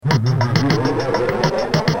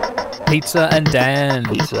Pizza and Dan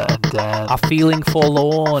are feeling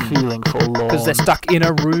forlorn. Because they're stuck in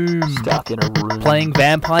a room. Playing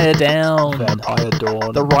Vampire Down.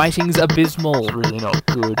 The writing's abysmal. It's really not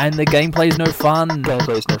good. And the gameplay's no fun.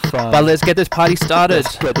 But let's get this party started.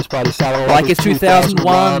 Like it's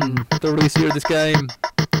 2001. The release year of this game.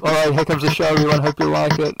 Alright, here comes the show, everyone. Hope you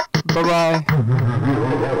like it. Bye-bye.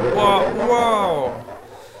 Whoa.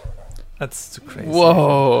 That's too crazy.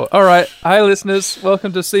 Whoa. Alright. Hi, listeners.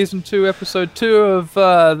 Welcome to Season 2, Episode 2 of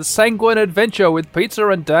the Sanguine Adventure with Pizza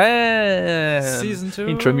and Dan. Season 2.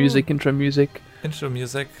 Intro music.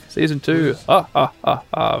 Season 2.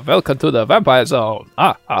 Welcome to the Vampire Zone.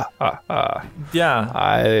 Yeah.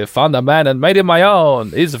 I found a man and made him my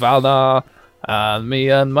own. He's Valna. And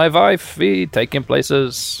me and my wife, we taking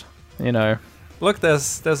places. You know. Look,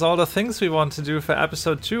 there's all the things we want to do for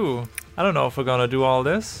Episode 2. I don't know if we're gonna do all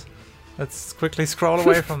this. Let's quickly scroll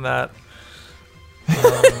away from that.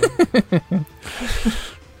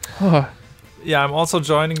 Yeah, I'm also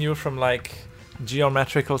joining you from like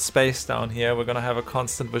geometrical space down here. We're gonna have a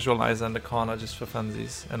constant visualizer in the corner just for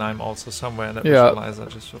funsies, and I'm also somewhere in that visualizer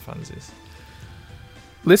just for funsies.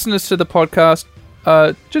 Listeners to the podcast,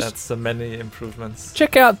 that's the many improvements.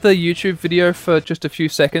 Check out the YouTube video for just a few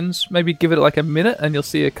seconds. Maybe give it like a minute and you'll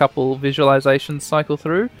see a couple visualizations cycle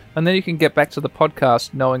through. And then you can get back to the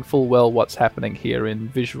podcast knowing full well what's happening here in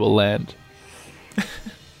visual land.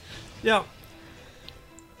 Yeah.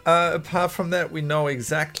 Apart from that, we know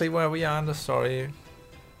exactly where we are in the story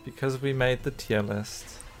because we made the tier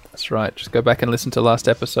list. That's right. Just go back and listen to last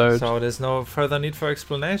episode. So there's no further need for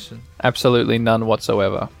explanation. Absolutely none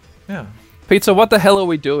whatsoever. Yeah. Pizza, what the hell are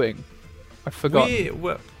we doing? I forgot.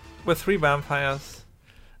 We're three vampires.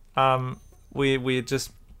 We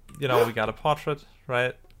just, we got a portrait,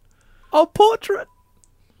 right? Oh, portrait!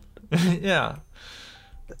 Yeah.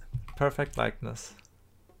 Perfect likeness.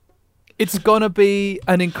 It's gonna be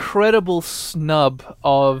an incredible snub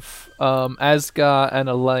of Asgar and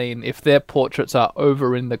Elaine if their portraits are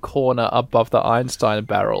over in the corner above the Einstein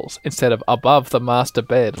barrels instead of above the master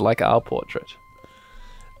bed like our portrait.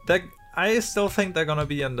 I still think they're gonna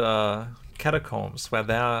be in the catacombs where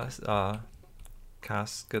there are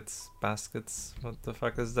baskets. What the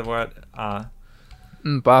fuck is the word?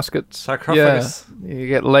 Baskets. Sarcophagus. Yeah, you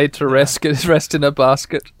get laid to rest in a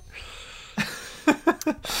basket.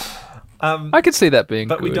 I could see that being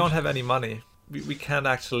but good. We don't have any money. We can't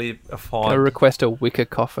actually afford. I request a wicker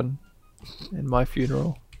coffin in my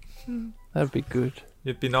funeral. That'd be good.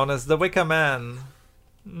 You'd be known as the Wicker Man.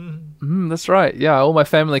 That's right. Yeah, all my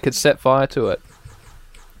family could set fire to it.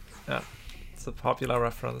 Yeah, it's a popular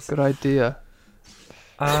reference. Good idea.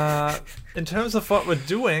 In terms of what we're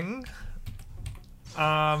doing,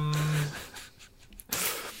 oh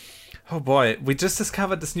boy, we just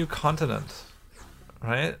discovered this new continent,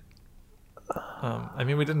 right? I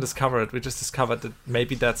mean, we didn't discover it. We just discovered that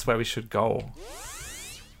maybe that's where we should go.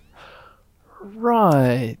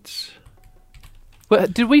 Right. Well,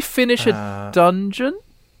 did we finish a dungeon?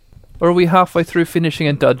 Or are we halfway through finishing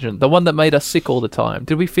a dungeon? The one that made us sick all the time.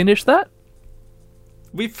 Did we finish that?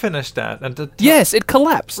 We finished that. And yes, it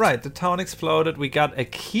collapsed. Right, the town exploded. We got a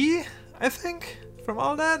key, I think, from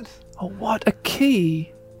all that. Oh, what? A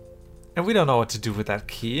key? And we don't know what to do with that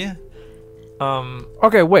key.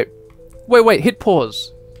 Okay, wait. Hit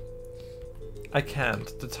pause. I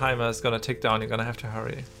can't. The timer is gonna tick down. You're gonna have to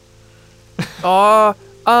hurry.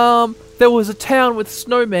 There was a town with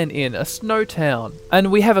snowmen in, a snow town,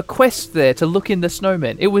 and we have a quest there to look in the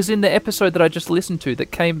snowmen. It was in the episode that I just listened to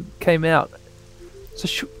that came out.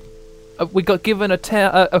 So we got given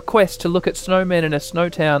a quest to look at snowmen in a snow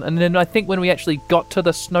town, and then I think when we actually got to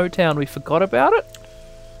the snow town, we forgot about it.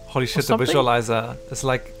 Holy shit! The visualizer is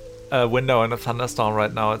like a window in a thunderstorm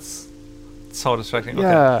right now. It's so distracting.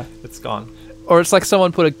 Yeah, okay, it's gone. Or it's like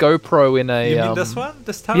someone put a GoPro in a... You mean this one?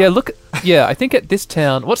 This town? Yeah, look... Yeah, I think at this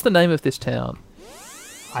town... What's the name of this town?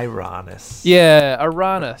 Iranus. Yeah,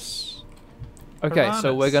 Iranus. Okay,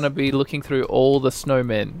 so we're going to be looking through all the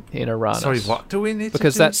snowmen in Iranus. Sorry, what do we need to do?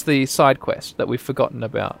 Because that's the side quest that we've forgotten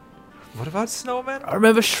about. What about Snowman? I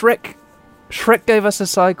remember Shrek. Shrek gave us a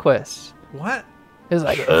side quest. What? It was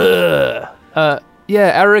like, ugh.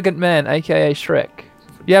 Yeah, Arrogant Man, a.k.a. Shrek.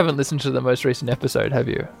 You haven't listened to the most recent episode, have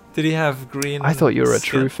you? Did he have green? I thought you were a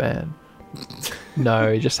true fan.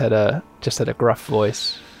 No, he just had a gruff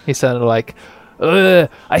voice. He sounded like, I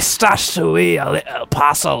stashed away a little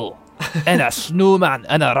parcel in a snowman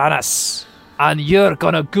in Uranus, and you're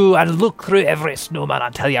gonna go and look through every snowman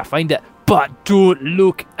until you find it, but don't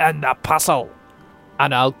look in the parcel,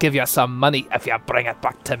 and I'll give you some money if you bring it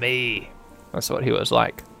back to me. That's what he was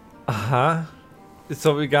like. Uh-huh.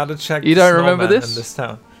 So we gotta check. You don't remember this? In this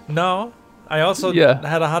town? No. I also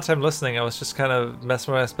had a hard time listening. I was just kind of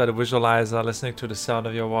mesmerized by the visualizer, listening to the sound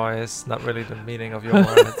of your voice, not really the meaning of your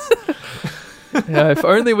words. Yeah, if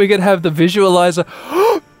only we could have the visualizer.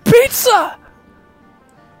 Pizza!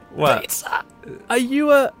 What? Pizza! Are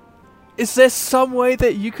you a... Is there some way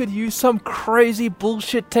that you could use some crazy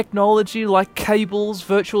bullshit technology like cables,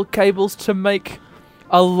 virtual cables, to make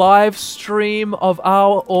a live stream of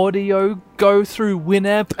our audio go through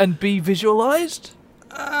Winamp and be visualized?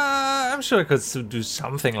 I'm sure I could do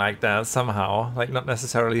something like that somehow. Like, not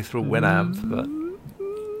necessarily through Winamp, but...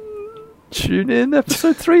 Tune in,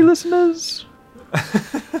 episode 3, listeners.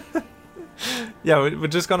 Yeah, we're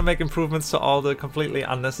just gonna make improvements to all the completely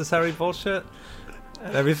unnecessary bullshit.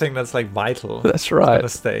 And everything that's, like, vital. That's right. Gonna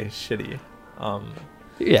stay shitty.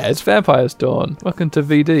 Yeah, it's Vampire's Dawn. Welcome to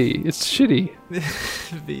VD. It's shitty.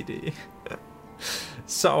 VD.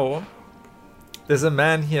 So, there's a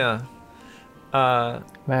man here.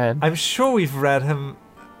 Man. I'm sure we've read him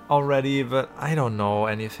already, but I don't know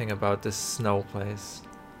anything about this snow place.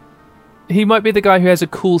 He might be the guy who has a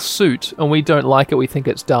cool suit, and we don't like it, we think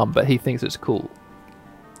it's dumb, but he thinks it's cool.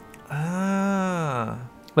 Ah.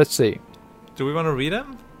 Let's see. Do we want to read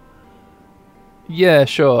him? Yeah,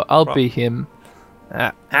 sure. I'll be him.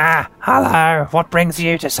 Hello. What brings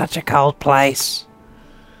you to such a cold place?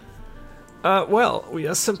 Well, we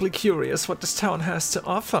are simply curious what this town has to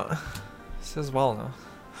offer. Says well now.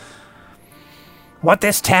 What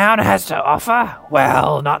this town has to offer?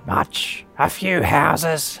 Well, not much. A few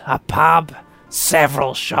houses, a pub,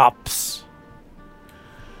 several shops.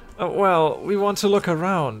 Well, we want to look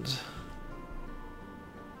around.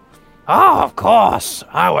 Oh, of course.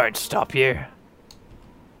 I won't stop you.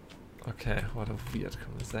 Okay, what a weird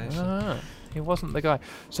conversation. He wasn't the guy.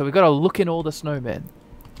 So we got to look in all the snowmen.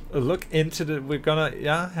 Look into the... We're gonna,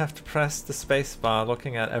 have to press the space bar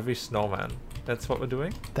looking at every snowman. That's what we're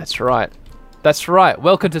doing? That's right. That's right.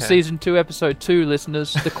 Welcome to Season 2, Episode 2,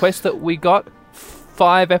 listeners. The quest that we got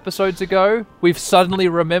 5 episodes ago, we've suddenly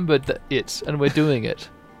remembered it, and we're doing it.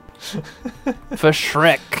 For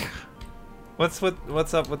Shrek. What's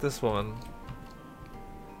up with this woman?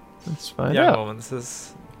 Let's find Young out. woman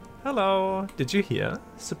says, "Hello, did you hear?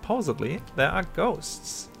 Supposedly, there are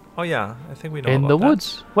ghosts." Oh yeah, I think we know In about the that.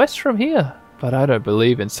 woods, west from here. But I don't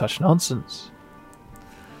believe in such nonsense.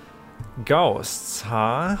 Ghosts,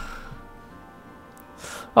 huh?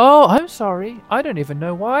 Oh, I'm sorry. I don't even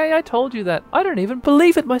know why I told you that. I don't even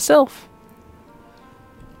believe it myself.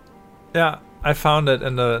 Yeah, I found it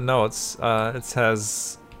in the notes. It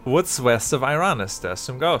says, "Woods west of Iranus, there's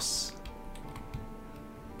some ghosts."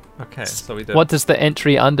 Okay, so we did. What does the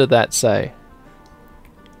entry under that say?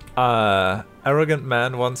 Arrogant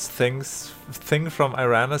man wants thing from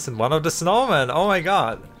Iranus and one of the snowmen. Oh my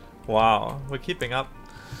god. Wow, we're keeping up.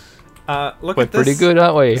 Look We're at this. pretty good,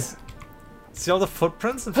 aren't we? See all the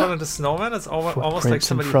footprints in front of the snowman? It's almost like Footprints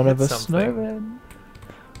somebody in front hit of a something. snowman.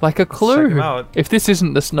 Like a check clue. him out. If this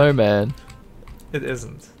isn't the snowman. It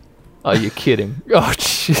isn't. Are you kidding? Oh,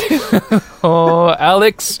 shit. Oh,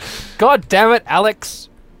 Alex. God damn it, Alex.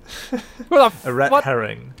 What A red what?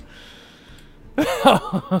 herring.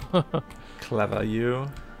 Clever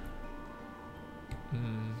you.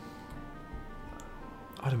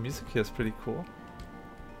 Oh, the music here is pretty cool.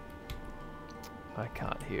 I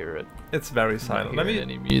can't hear it. It's very silent. Let me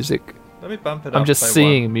any music. bump it up. I'm just by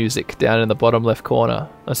seeing one. music down in the bottom left corner.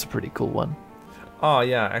 That's a pretty cool one. Oh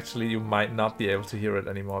yeah, actually you might not be able to hear it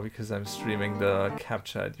anymore because I'm streaming the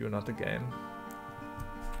capture at you, not the game.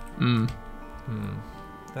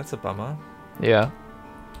 That's a bummer. Yeah.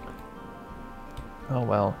 Oh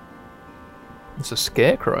well. It's a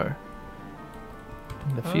scarecrow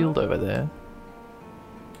in the field over there.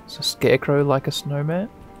 Is a scarecrow like a snowman?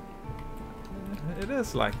 It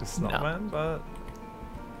is like the snowman, but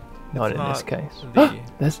Not it's in this not case.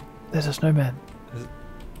 the- There's a snowman.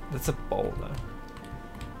 It's a boulder.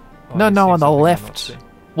 Oh, No, you're no, seeing on the something I'm not left. seeing.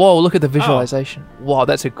 Whoa, look at the visualization. Wow,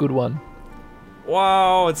 that's a good one.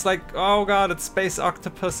 Wow, it's like, oh god, it's space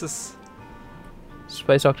octopuses.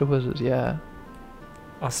 Space octopuses, yeah.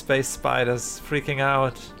 Or space spiders freaking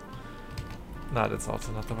out. No, that's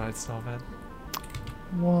also not the right snowman.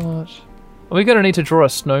 What? Are we going to need to draw a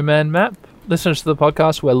snowman map? Listeners to the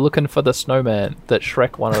podcast, we're looking for the snowman that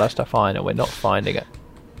Shrek wanted us to find, and we're not finding it.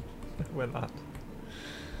 We're not.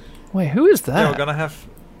 Wait, who is Yeah, we're that? gonna have...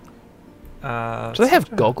 Do they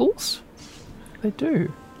have goggles? They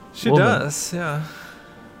do. She Woman. does, yeah.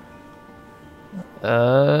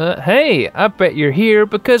 Hey, I bet you're here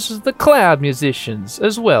because of the cloud musicians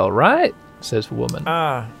as well, right? Says the woman.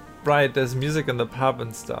 Ah, right, there's music in the pub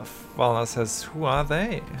and stuff. Walna says, who are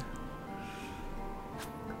they?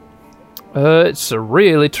 It's a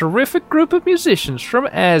really terrific group of musicians from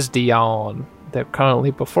Asdion. They're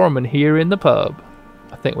currently performing here in the pub.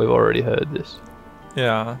 I think we've already heard this.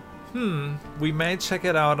 Yeah. We may check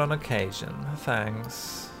it out on occasion.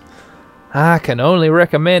 Thanks. I can only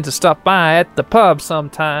recommend to stop by at the pub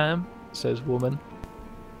sometime, says woman.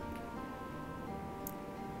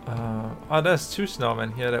 Oh, there's 2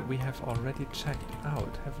 snowmen here that we have already checked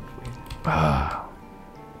out, haven't we?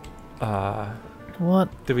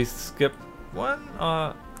 What? Did we skip one?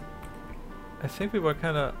 I think we were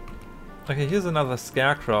kind of... Okay, here's another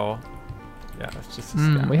scarecrow. Yeah, it's just a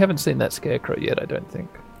scarecrow. We haven't seen that scarecrow yet, I don't think.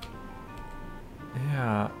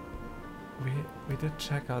 Yeah. We did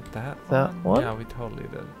check out that one? Yeah, we totally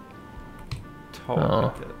did.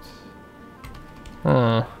 Totally did.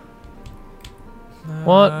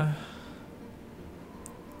 What?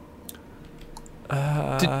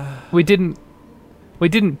 We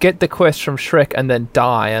didn't get the quest from Shrek and then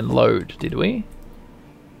die and load, did we?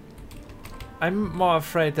 I'm more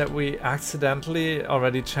afraid that we accidentally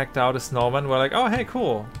already checked out a snowman. We're like, oh, hey,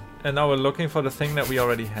 cool. And now we're looking for the thing that we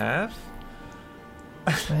already have?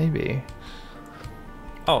 Maybe.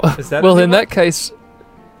 Oh, is that well, in that case...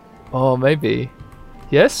 Oh, maybe.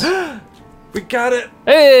 Yes? We got it!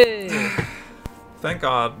 Hey! Thank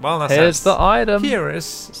God. Wellness Here's sense. the item. Here is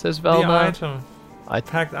says the Velma. item.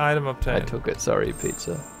 Packed item I obtained. took it, sorry,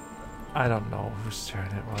 pizza. I don't know whose turn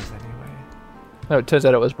it was anyway. No, it turns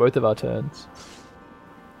out it was both of our turns.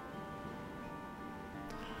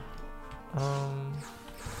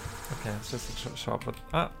 Okay, it's just a shop,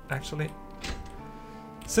 but actually,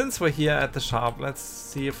 since we're here at the shop, let's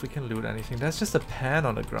see if we can loot anything. There's just a pan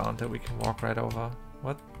on the ground that we can walk right over.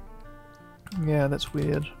 What? Yeah, that's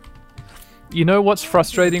weird. You know what's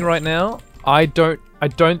frustrating right now? I don't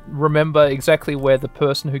remember exactly where the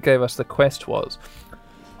person who gave us the quest was.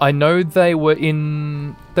 I know they were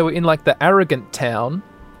in like the arrogant town.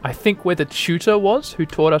 I think where the tutor was who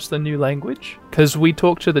taught us the new language, because we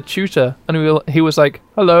talked to the tutor and he was like,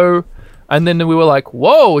 "Hello," and then we were like,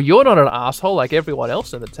 "Whoa, you're not an asshole like everyone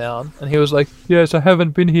else in the town." And he was like, "Yes, I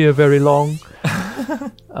haven't been here very long."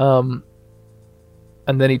 And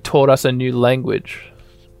then he taught us a new language.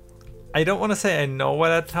 I don't want to say I know where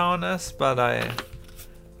that town is, but I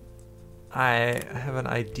have an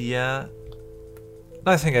idea.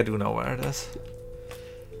 I think I do know where it is.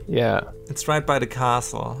 Yeah. It's right by the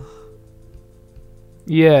castle.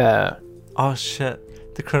 Yeah. Oh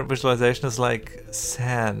shit. The current visualization is like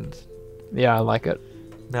sand. Yeah, I like it.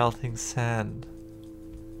 Melting sand.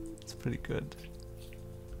 It's pretty good.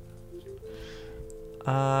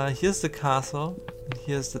 Here's the castle. And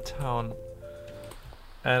here's the town.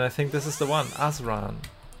 And I think this is the one, Azran.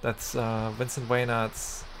 That's Vincent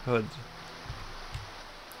Waynard's hood.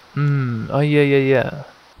 Oh, yeah.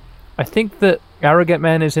 I think that Arrogant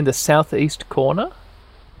Man is in the southeast corner.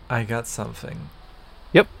 I got something.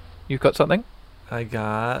 Yep, you've got something? I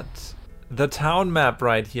got the town map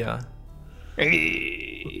right here.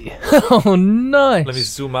 Hey. Oh, nice. Let me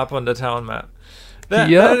zoom up on the town map. There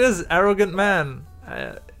it is, Arrogant Man.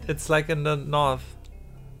 It's like in the north.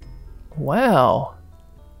 Wow.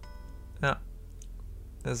 Yeah.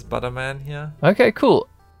 There's Butterman here. Okay, cool.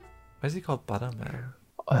 Why is he called Butterman?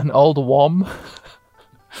 An old wom.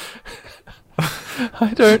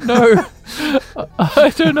 I don't know.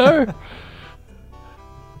 I don't know.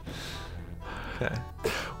 Okay.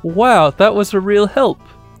 Wow, that was a real help.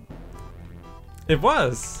 It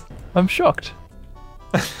was. I'm shocked.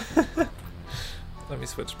 Let me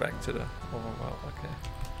switch back to the overworld. Okay.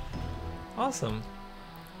 Awesome.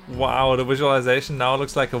 Wow, the visualization now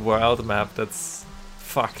looks like a world map that's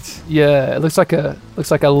fucked. Yeah, it looks like a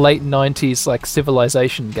late 90s like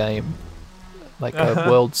civilization game. Like a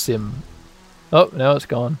world sim. Oh, now it's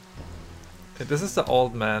gone. This is the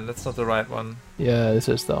old man. That's not the right one. Yeah, this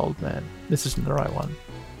is the old man. This isn't the right one.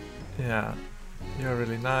 Yeah. You're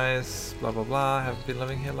really nice. Blah, blah, blah. Haven't been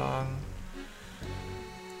living here long.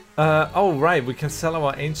 Oh, right. We can sell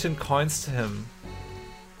our ancient coins to him.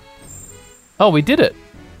 Oh, we did it.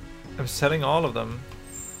 I'm selling all of them.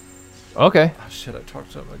 Okay. Oh, shit. I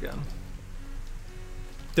talked to him again.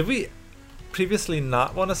 Did we previously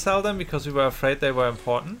not want to sell them because we were afraid they were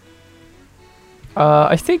important?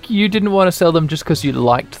 I think you didn't want to sell them just because you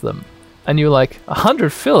liked them. And you were like,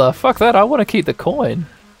 100 filler? Fuck that, I want to keep the coin.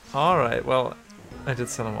 Alright, well, I did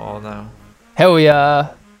sell them all now. Hell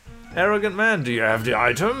yeah. Arrogant man, do you have the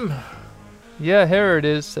item? Yeah, here it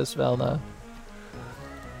is, says Valna.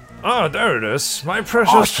 Oh, there it is. My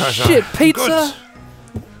precious treasure. Shit, pizza!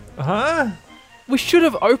 Good. Huh? We should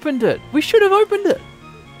have opened it. We should have opened it.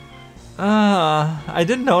 I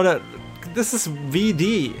didn't know that. This is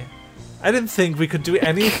VD. I didn't think we could do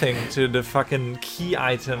anything to the fucking key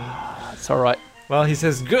item. It's alright. Well, he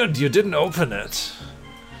says, good, you didn't open it.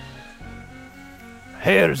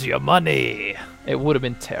 Here's your money. It would have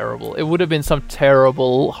been terrible. It would have been some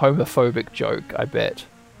terrible homophobic joke, I bet.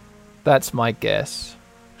 That's my guess.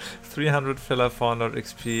 300 filler, 400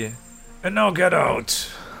 XP. And now get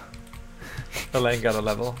out. Elaine got a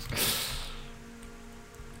level.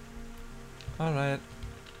 Alright.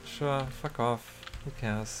 Sure, fuck off. Who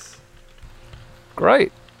cares?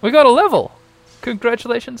 Great. We got a level.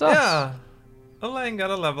 Congratulations, us. Yeah. Elaine got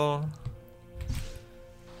a level.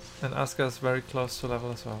 And Asuka's very close to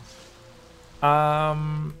level as well.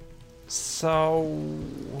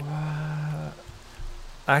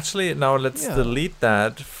 Actually, now let's delete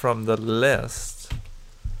that from the list.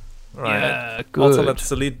 Right. Yeah, good. Also, let's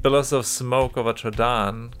delete Billows of Smoke over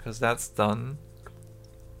Trodan, because that's done.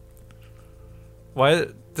 Why?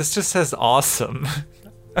 This just says awesome.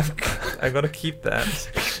 I'm gonna keep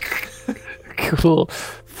that. Cool.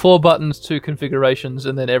 4 buttons, 2 configurations,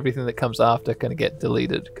 and then everything that comes after can get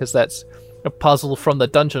deleted, because that's a puzzle from the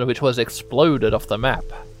dungeon which was exploded off the map.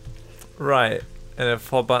 Right. And then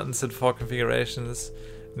 4 buttons and 4 configurations.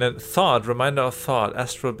 And then Thought, reminder of Thought,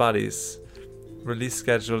 Astral Buddies. Release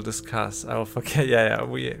schedule, discuss. I will forget. Yeah,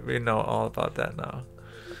 we know all about that now.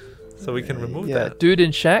 So we can remove that. Dude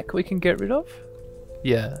in Shack we can get rid of?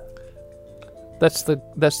 Yeah. That's the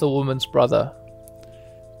woman's brother.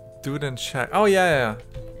 Dude in Shack. Oh yeah.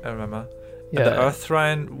 I remember. Yeah. And the Earth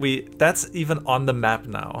Shrine, that's even on the map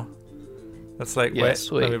now. That's like, wait,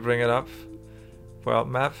 sweet. let me bring it up. World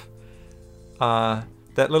map.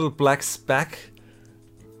 That little black speck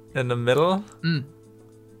in the middle.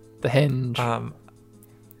 The henge.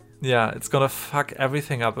 Yeah, it's gonna fuck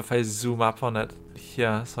everything up if I zoom up on it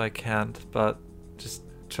here, so I can't. But just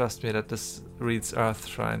trust me that this reads Earth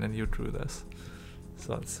Shrine and you drew this.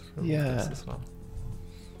 So let's remove this as well.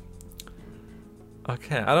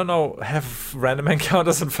 Okay, I don't know. Have random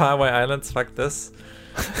encounters on faraway islands? Fuck this.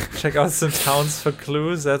 Check out some towns for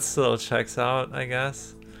clues. That still checks out, I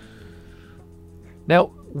guess.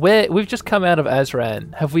 Now, we've just come out of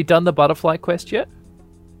Azran. Have we done the butterfly quest yet?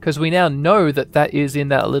 Because we now know that is in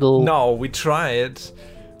that little... No, we tried.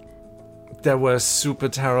 There were super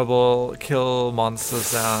terrible kill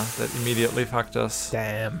monsters there that immediately fucked us.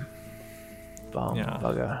 Damn.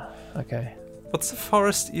 Bugger. Okay. What's the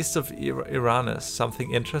forest east of Iranus?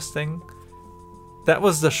 Something interesting? That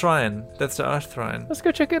was the shrine. That's the Earth Shrine. Let's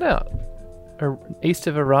go check it out. East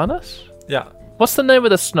of Iranus? Yeah. What's the name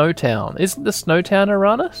of the snow town? Isn't the snow town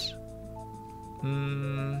Iranus?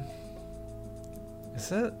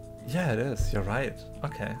 Is it? Yeah, it is. You're right.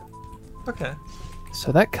 Okay.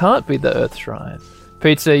 So that can't be the Earth Shrine.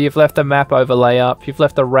 Pizza, you've left the map overlay up. You've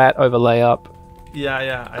left the rat overlay up.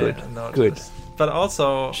 Yeah. Good. I noticed. Good. But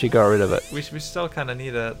also... She got rid of it. We still kind of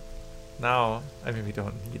need it now. I mean, we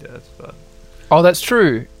don't need it, but... Oh, that's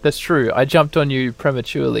true. I jumped on you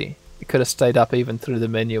prematurely. You could have stayed up even through the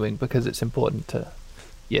menuing because it's important to...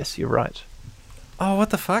 Yes, you're right. Oh, what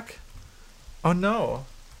the fuck? Oh no.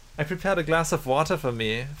 I prepared a glass of water for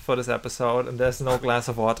me for this episode, and there's no glass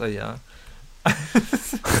of water here.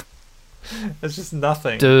 It's just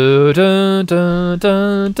nothing. Dun, dun, dun,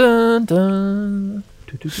 dun, dun, dun.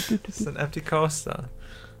 It's an empty coaster.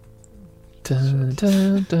 Dun,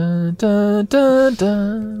 dun, dun, dun, dun,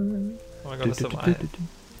 dun. How am I gonna survive?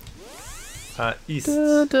 East.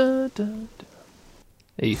 Dun, dun, dun, dun.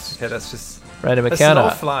 East. Okay, that's just... Random A encounter.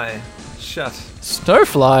 snowfly. Shut.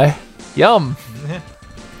 Snowfly? Yum. Yeah.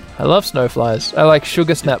 I love snowflies. I like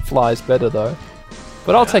sugar snap flies better though.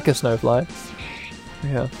 But I'll take a snowfly.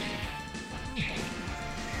 Yeah.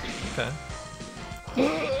 Okay.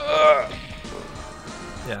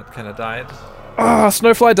 Yeah, it kinda died.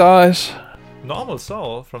 Snowfly dies. Normal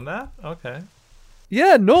soul from that? Okay.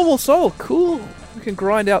 Yeah, normal soul. Cool. We can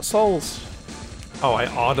grind out souls. Oh, I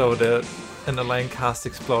autoed it in the lane cast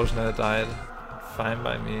explosion and it died. Fine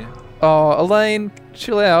by me. Oh, Elaine,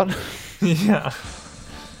 chill out. Yeah.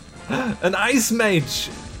 An ice mage!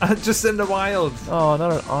 Just in the wild. Oh,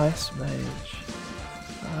 not an ice mage.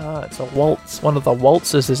 It's a waltz. One of the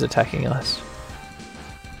waltzes is attacking us.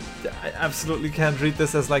 I absolutely can't read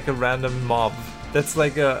this as like a random mob. That's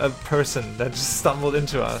like a person that just stumbled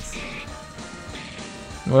into us.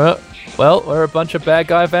 Well, we're a bunch of bad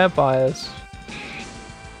guy vampires.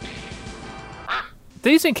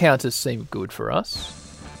 These encounters seem good for us.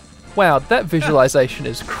 Wow, that visualization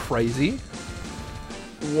is crazy.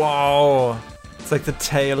 Wow. It's like the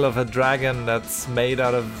tail of a dragon that's made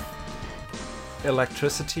out of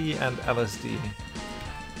electricity and LSD.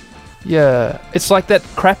 Yeah, it's like that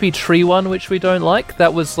crappy tree one which we don't like.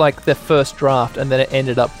 That was like their first draft, and then it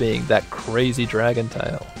ended up being that crazy dragon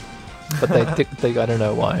tail. But they I don't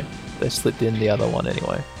know why they slipped in the other one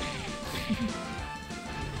anyway.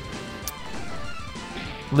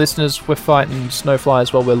 Listeners, we're fighting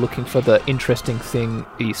snowflies while we're looking for the interesting thing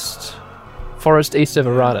east. Forest east of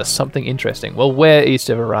Uranus, something interesting. Well, where east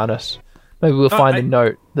of Uranus? Maybe we'll find a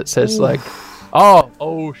note that says like,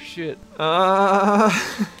 oh shit.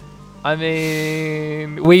 I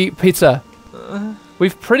mean, we've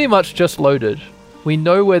pretty much just loaded. We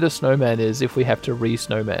know where the snowman is if we have to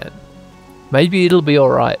re-snowman. Maybe it'll be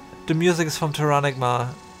alright. The music is from Tyrannicma.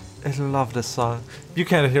 I love this song. You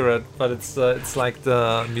can't hear it, but it's like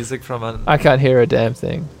the music from I can't hear a damn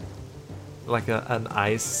thing. an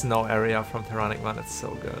ice snow area from Tyrannicma. It's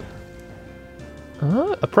so good.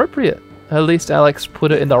 Appropriate. At least Alex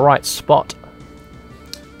put it in the right spot.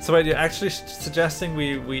 So wait, you're actually suggesting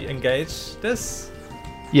we engage this?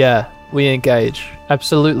 Yeah, we engage.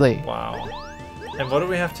 Absolutely. Wow. And what do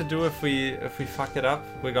we have to do if we fuck it up?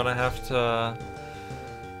 We're gonna have to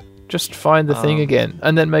just find the thing again,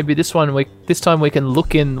 and then maybe this time we can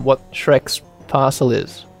look in what Shrek's parcel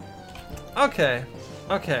is. Okay.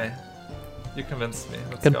 You convinced me.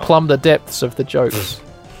 Let's can go. plumb the depths of the jokes.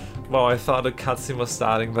 Well, I thought a cutscene was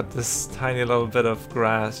starting, but this tiny little bit of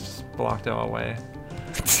grass just blocked our way.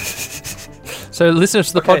 So, listeners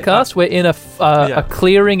to the podcast, we're in a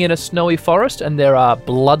clearing in a snowy forest, and there are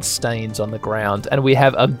blood stains on the ground, and we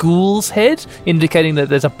have a ghoul's head indicating that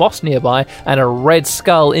there's a boss nearby, and a red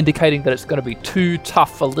skull indicating that it's going to be too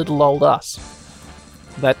tough for little old us.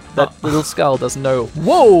 That little skull doesn't know.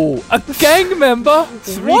 Whoa! A gang member?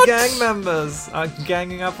 Three gang members are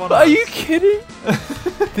ganging up on us. Are you kidding?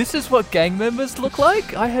 This is what gang members look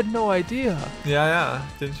like? I had no idea. Yeah.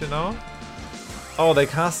 Didn't you know? Oh, they're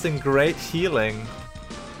casting Great Healing.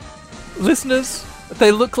 Listeners,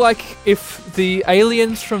 they look like if the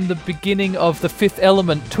aliens from the beginning of The Fifth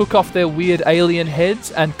Element took off their weird alien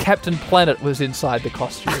heads and Captain Planet was inside the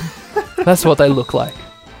costume. That's what they look like.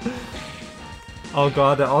 Oh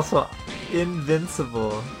god, they're also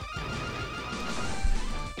invincible.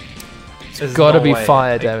 It's gotta be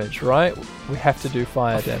fire damage, right? We have to do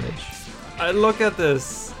fire damage. Look at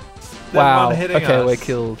this. They're wow. one-hitting Okay, us. we're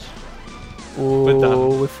killed. We're done.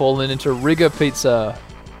 Oh, we've fallen into rigger pizza.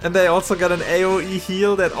 And they also got an AoE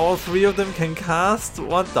heal that all three of them can cast?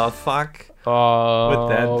 What the fuck? Oh, We're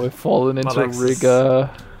dead. we've fallen into Alexis rigger.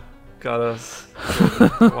 Got us.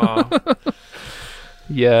 Wow.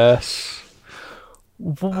 Yes.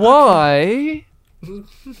 Why?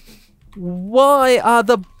 Why are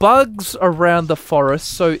the bugs around the forest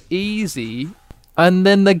so easy, and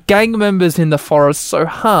then the gang members in the forest so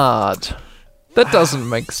hard? That doesn't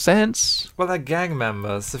make sense. Well, they're gang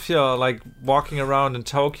members. If you're like walking around in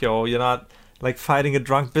Tokyo, you're not like fighting a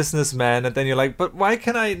drunk businessman, and then you're like, but why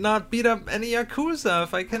can I not beat up any Yakuza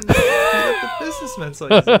if I can beat up the businessman so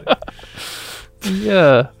easily?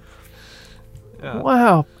 Yeah.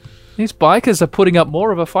 Wow. These bikers are putting up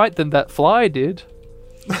more of a fight than that fly did.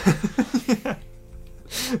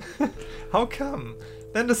 How come?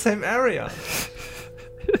 They're in the same area.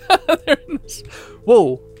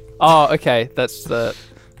 Whoa. Oh, okay. That's the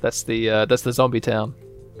zombie town.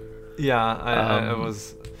 Yeah, I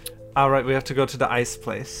was. All right, we have to go to the ice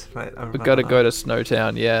place, right? We got to go to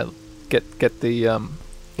Snowtown. Yeah, get the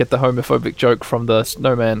homophobic joke from the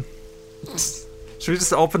snowman. Should we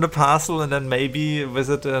just open the parcel and then maybe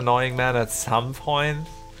visit the annoying man at some point?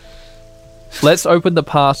 Let's open the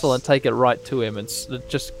parcel and take it right to him and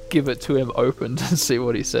just give it to him opened and see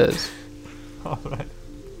what he says. All right.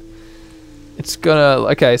 It's gonna...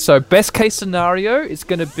 Okay, so best case scenario, it's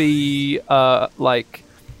gonna be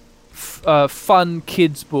fun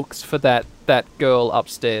kids books for that girl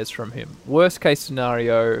upstairs from him. Worst case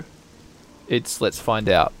scenario, it's let's find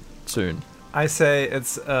out soon. I say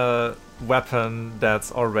it's a weapon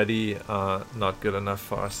that's already not good enough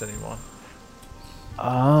for us anymore.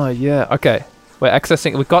 Ah, yeah. Okay. We're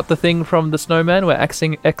accessing... We got the thing from the snowman. We're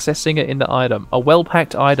accessing it in the item. A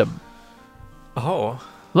well-packed item. Oh.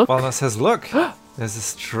 Look. Walnut says, look, there's a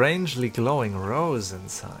strangely glowing rose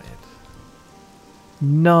inside.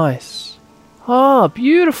 Nice. Ah,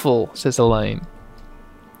 beautiful, says Elaine.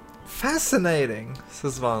 Fascinating,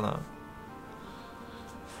 says Walnut.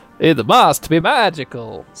 It must be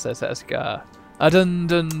magical, says Asgard. Dun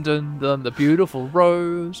dun dun dun, the beautiful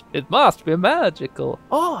rose. It must be magical.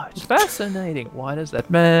 Oh, it's fascinating. Why does that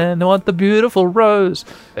man want the beautiful rose?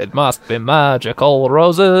 It must be magical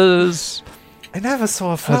roses. I never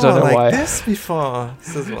saw a flower like this before,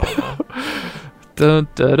 says Walnut. Dun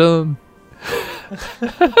dun dun.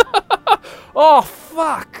 Oh,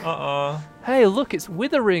 fuck! Uh-oh. Hey, look, it's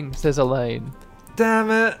withering, says Elaine.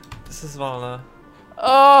 Damn it. This is Valna.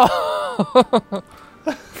 Oh!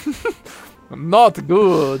 Not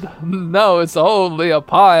good. No, it's only a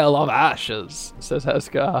pile of ashes, says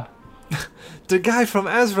Heskar. The guy from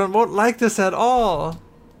Ezran won't like this at all.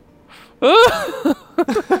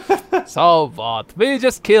 So what? We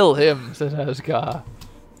just kill him, says Heskar.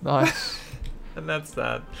 Nice. And that's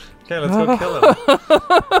that. Okay, let's go kill him.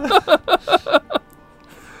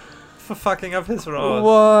 For fucking up his road.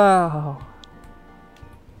 Wow.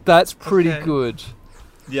 That's pretty Okay. good.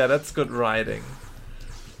 Yeah, that's good writing.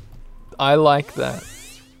 I like that.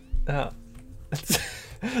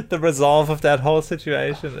 The resolve of that whole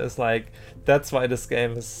situation is like, that's why this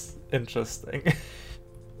game is interesting.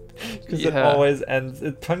 Because it Yeah. always ends,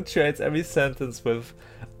 it punctuates every sentence with,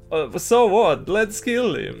 so what? Let's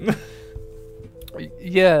kill him.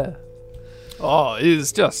 Yeah. Oh,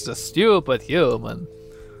 he's just a stupid human.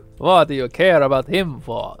 What do you care about him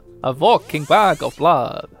for? A walking bag of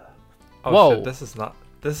blood. Oh Whoa. shit,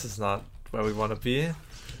 this is not where we want to be.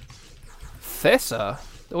 Thessa?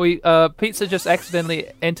 Pizza just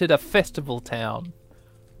accidentally entered a festival town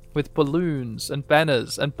with balloons and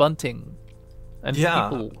banners and bunting and Yeah.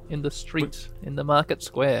 people in the street, in the market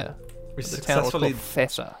square. We The town was called successfully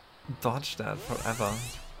Thessa. dodged that forever,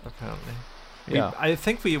 apparently. Yeah. I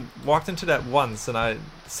think we walked into that once and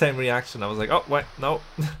same reaction. I was like, oh, wait, no.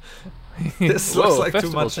 This Whoa, looks like too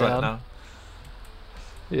festival much right town. now.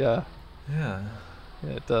 Yeah. Yeah.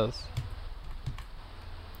 Yeah, it does.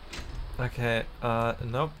 Okay,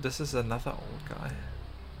 nope, this is another old guy.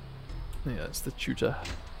 Yeah, it's the tutor.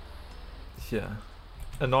 Yeah.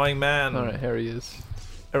 Annoying man. Alright, here he is.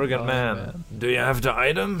 Arrogant Annoying man. Do you have the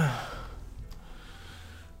item?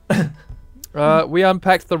 We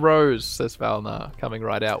unpacked the rose, says Valnar, coming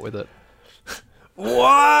right out with it.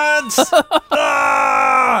 What?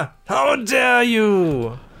 Ah! How dare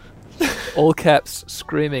you? All caps,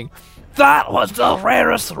 screaming. That was the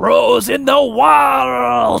rarest rose in the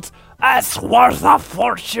world! It's worth a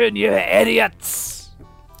fortune, you idiots!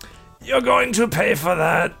 You're going to pay for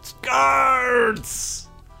that. Guards!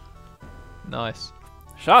 Nice.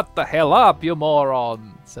 Shut the hell up, you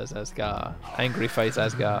moron, says Asgar. Angry face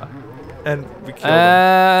Asgar. And we killed him.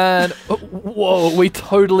 And whoa, we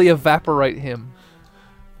totally evaporate him.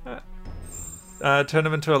 Turn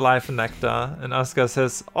him into a life nectar. And Asgar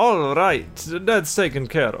says, alright, that's taken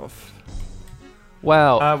care of.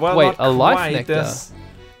 Wow. Well, wait, not a life quite. nectar.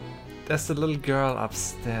 There's a little girl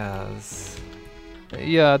upstairs.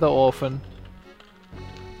 Yeah, the orphan.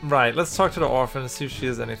 Right, let's talk to the orphan and see if she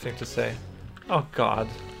has anything to say. Oh god.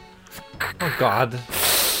 Oh god.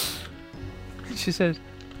 She says,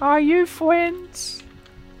 "Are you friends?"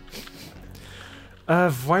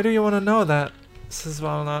 Why do you want to know that? Says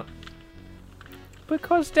Valnut.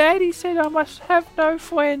 Because Daddy said I must have no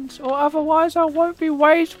friends, or otherwise I won't be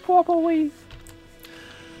raised properly.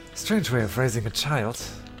 Strange way of raising a child.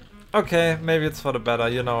 Okay, maybe it's for the better.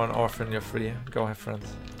 You know, an orphan, you're free. Go have friends.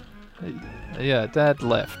 Yeah, Dad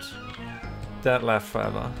left. Dad left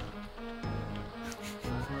forever.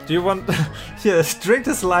 Do you want... Yes, drink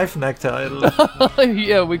this life nectar. It'll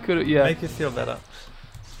Yeah, we could. Yeah, make you feel better.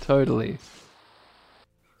 totally.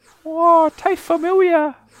 Oh, tastes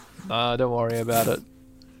familiar. Nah, don't worry about it.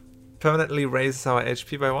 Permanently raises our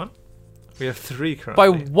HP by 1? We have 3 By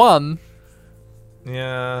currently. 1?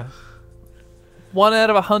 Yeah. 1 out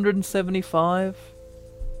of 175?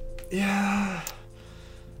 Yeah.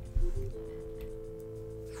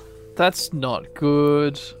 That's not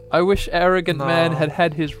good. I wish Arrogant Man No. had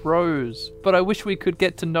had his rose, but I wish we could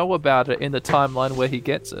get to know about it in the timeline where he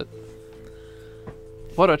gets it.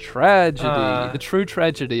 What a tragedy. The true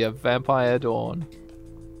tragedy of Vampire Dawn.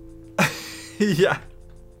 Yeah.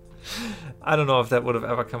 I don't know if that would have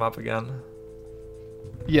ever come up again.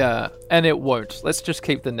 Yeah, and it won't. Let's just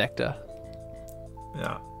keep the nectar.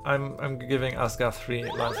 Yeah. I'm giving Asgar 3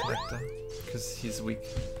 life nectar. Because he's weak.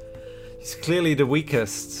 He's clearly the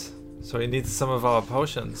weakest. So he needs some of our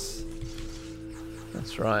potions.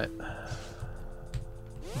 That's right.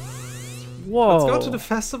 Whoa. Let's go to the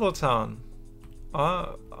festival town.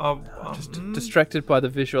 Distracted by the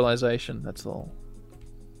visualization, that's all.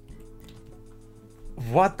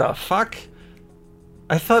 What the fuck?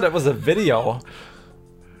 I thought it was a video.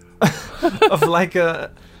 Of like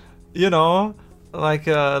a... You know... Like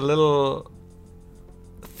a little...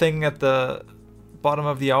 thing at the bottom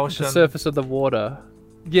of the ocean. The surface of the water.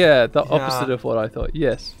 Yeah, the opposite Yeah. of what I thought.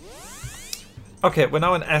 Yes. Okay, we're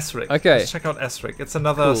now in Esrik. Okay. Let's check out Esrik. It's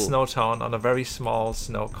another Cool. snow town on a very small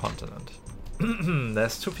snow continent.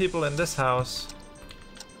 There's 2 people in this house.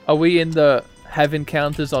 Are we in the have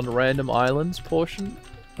encounters on random islands portion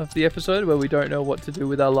of the episode where we don't know what to do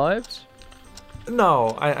with our lives?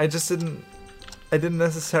 No, I just didn't. I didn't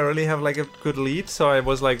necessarily have like a good lead, so I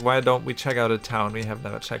was like, why don't we check out a town we have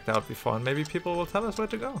never checked out before, and maybe people will tell us where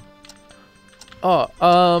to go.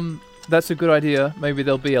 Oh, that's a good idea. Maybe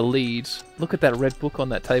there'll be a lead. Look at that red book on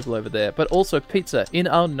that table over there. But also, Pizza, in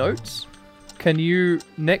our notes, can you,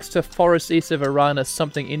 next to Forest East of Arana,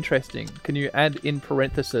 something interesting, can you add in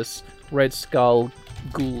parenthesis Red Skull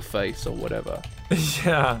Ghoul Face or whatever?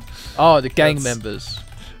 Yeah. Oh, the gang members.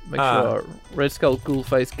 Make sure. Red Skull Ghoul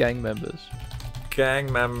Face gang members.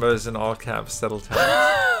 Gang members in all caps, that'll tell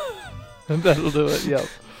us. That'll do it, yep.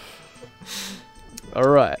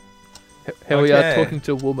 Alright. Here we are talking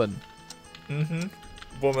to a woman.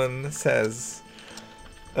 Woman says,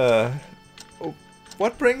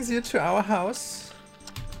 what brings you to our house?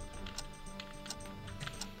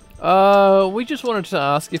 We just wanted to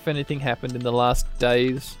ask if anything happened in the last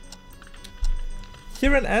days.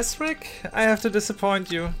 Here in Esric, I have to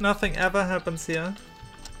disappoint you. Nothing ever happens here.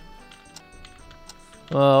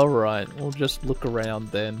 Alright, we'll just look around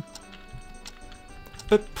then.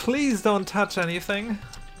 But please don't touch anything.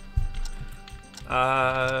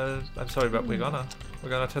 I'm sorry, but we're gonna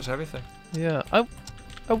touch everything. Yeah,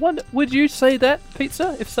 I wonder, would you say that,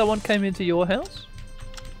 Pizza, if someone came into your house?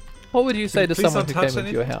 What would you say to someone who came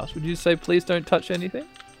into your house? Would you say, please don't touch anything?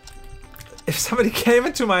 If somebody came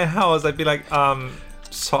into my house, I'd be like,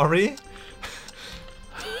 sorry?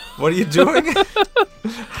 What are you doing?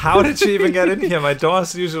 How did you even get in here? My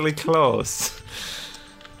door's usually closed.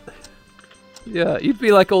 Yeah, you'd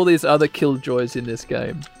be like all these other killjoys in this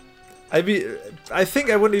game. I think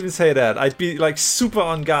I wouldn't even say that. I'd be like super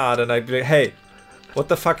on guard and I'd be like, hey, what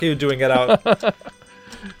the fuck are you doing? Get out.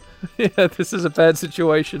 Yeah, this is a bad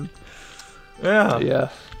situation. Yeah. Yeah.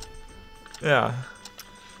 Yeah.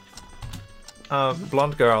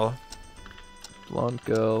 Blonde girl. Blonde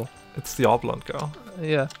girl. It's the all blonde girl.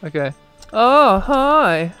 Yeah, okay. Oh,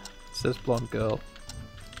 hi, says blonde girl.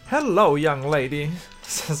 Hello, young lady,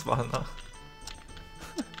 says Vanna.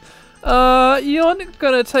 You're not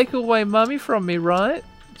gonna take away Mummy from me, right?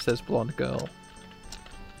 Says blonde girl.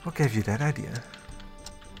 What gave you that idea?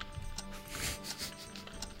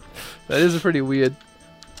 That is a pretty weird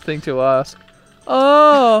thing to ask.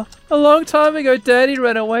 Oh, a long time ago Daddy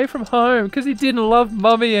ran away from home because he didn't love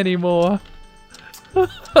Mummy anymore.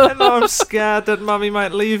 And now I'm scared that Mummy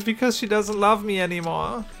might leave because she doesn't love me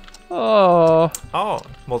anymore. Oh. Oh,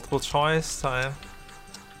 multiple choice time.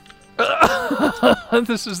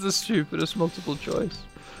 This is the stupidest multiple choice.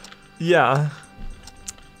 Yeah.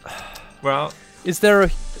 Well, is there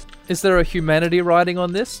a humanity riding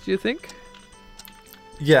on this, do you think?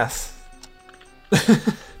 Yes.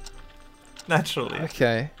 Naturally.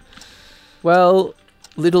 Okay. Well,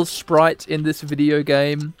 little sprite in this video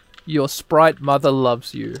game, your sprite mother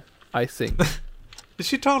loves you, I think.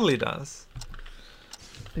 She totally does.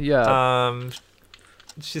 Yeah.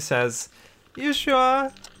 She says, "You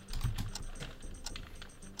sure?"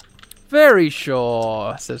 Very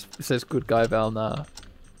sure, says good guy Valnar.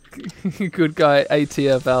 Good guy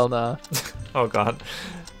A-tier Valnar. Oh god.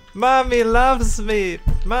 Mommy loves me!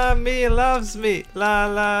 Mommy loves me! La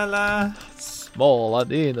la la. Small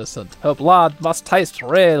and innocent. Her blood must taste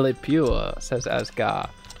really pure, says Asgar.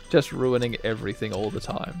 Just ruining everything all the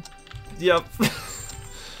time. Yep.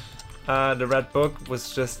 The red book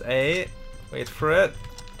was just a... Wait for it.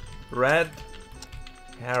 Red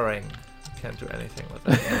herring. Can't do anything with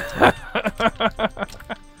that.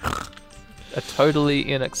 A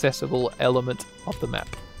totally inaccessible element of the map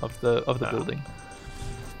of the building.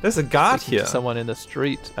 There's a guard Speaking here. to someone in the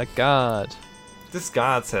street. A guard. This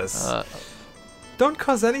guard says, "Don't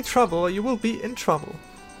cause any trouble or you will be in trouble."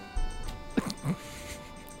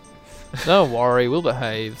 Don't worry, we'll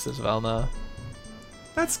behave, says Valnar.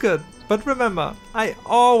 That's good. But remember, I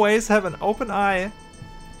always have an open eye.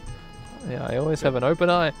 Yeah, I always have an open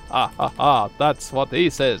eye. Ah ha ha, that's what he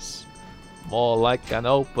says. More like an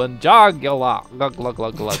open jugular. Glug glug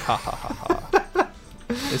glug glug. Ha ha ha ha.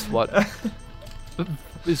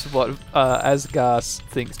 Is what Asgar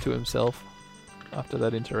thinks to himself after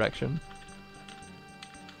that interaction.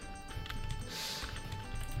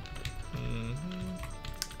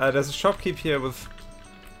 There's a shopkeep here with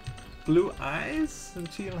blue eyes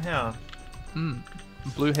and teal hair.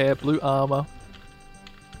 Blue hair, blue armor.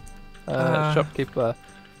 Shopkeeper.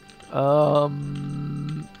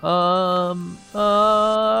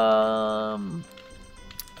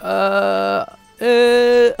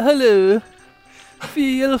 Hello.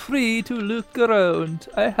 Feel free to look around.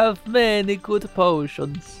 I have many good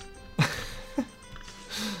potions.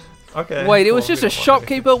 Okay. Wait, it was well, just we a don't want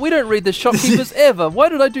shopkeeper? We don't read the shopkeepers ever. Why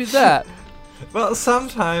did I do that? anything. Well,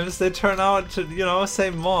 sometimes they turn out to, say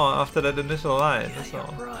more after that initial line. So.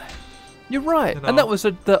 You're right. You And know.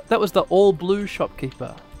 that was the all blue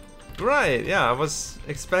shopkeeper. Right, yeah, I was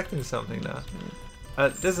expecting something there.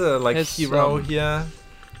 There's a His, hero here.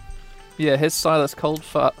 Yeah, his Silas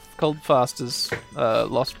Coldfaster's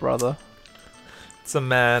lost brother. It's a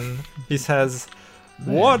man. He says,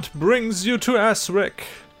 "What brings you to Esric?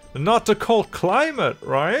 Not the cold climate,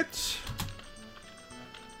 right?"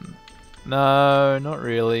 No, not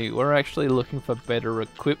really. We're actually looking for better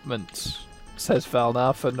equipment, says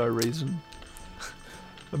Valnar for no reason.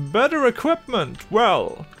 Better equipment.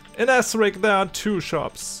 Well, in Esric there are 2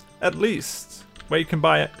 shops, at least, where you can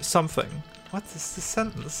buy something. What is this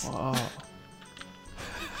sentence? Wow.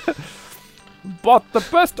 But the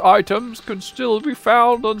best items can still be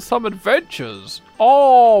found on some adventures.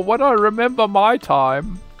 Oh, when I remember my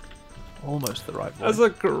time. Almost the right As voice. a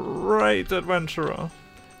great adventurer.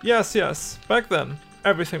 Yes, back then,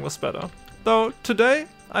 everything was better. Though, today,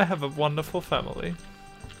 I have a wonderful family.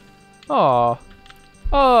 Aw.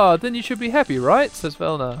 Oh, then you should be happy, right? Says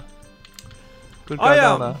Velna. Good guy, I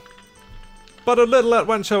am. Velna. But a little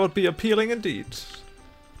adventure would be appealing indeed.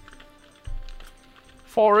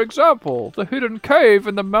 For example, the hidden cave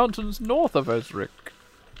in the mountains north of Esric.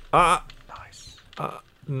 Nice.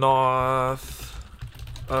 North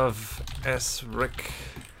of Esric.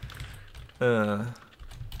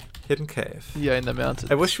 Hidden cave. Yeah, in the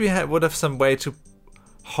mountains. I wish we would have some way to...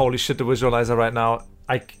 Holy shit, the visualizer right now.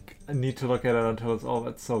 I need to look at it until it's over.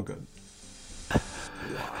 It's so good.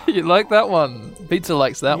 You like that one? Pizza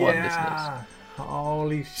likes that one, listeners. Yeah.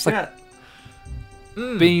 Holy shit. like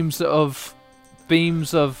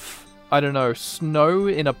Beams of, I don't know, snow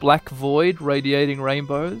in a black void radiating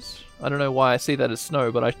rainbows. I don't know why I see that as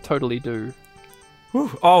snow, but I totally do.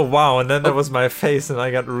 Whew. Oh wow, and then there was my face and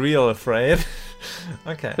I got real afraid.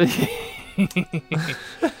 Okay.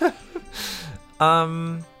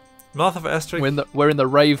 North of Esric. We're in the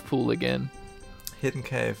rave pool again. Hidden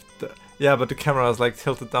cave. Yeah, but the camera is like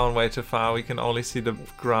tilted down way too far. We can only see the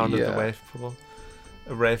ground of the wave pool.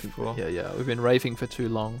 A rave pool. Yeah, we've been raving for too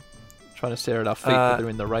long. Trying to stare at our feet, but they're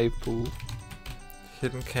in the rave pool.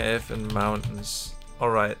 Hidden cave in mountains.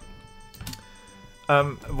 Alright.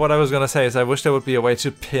 What I was gonna say is I wish there would be a way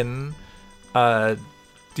to pin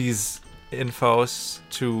these infos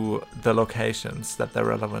to the locations that they're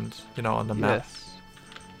relevant, on the map. Yes.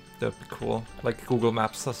 That'd be cool. Like Google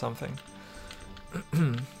Maps or something.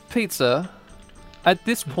 Pizza, at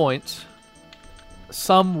this point,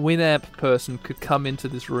 some Winamp person could come into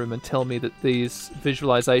this room and tell me that these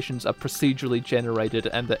visualizations are procedurally generated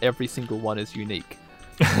and that every single one is unique.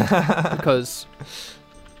 Because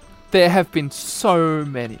there have been so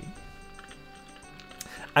many.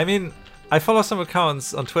 I mean, I follow some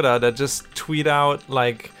accounts on Twitter that just tweet out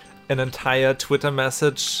like an entire Twitter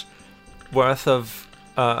message worth of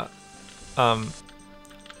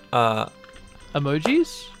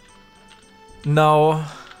Emojis? no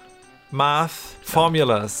math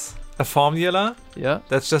formulas. A formula Yeah.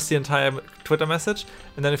 that's just the entire Twitter message,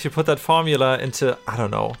 and then if you put that formula into, I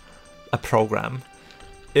don't know, a program,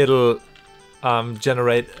 it'll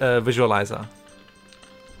generate a visualizer.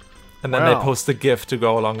 And then they Wow. post a GIF to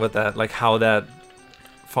go along with that, like how that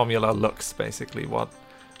formula looks, basically, what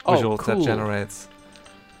visuals cool. that generates.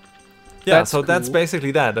 Yeah, That's so that's cool.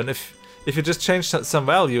 basically that. And if you just change some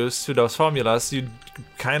values to those formulas, you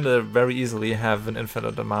kind of very easily have an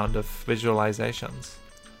infinite amount of visualizations.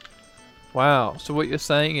 Wow. So what you're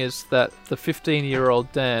saying is that the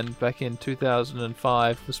 15-year-old Dan back in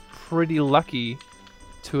 2005 was pretty lucky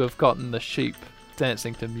to have gotten the sheep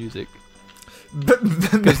dancing to music.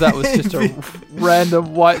 Because that was just a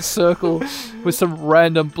random white circle with some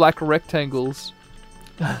random black rectangles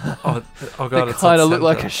oh god, that it's kind not of look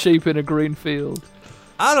like a centered. sheep in a green field,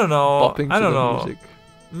 I don't know. bopping to I don't the know. music.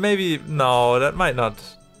 Maybe no, that might not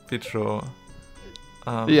be true.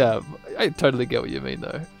 Yeah, I totally get what you mean,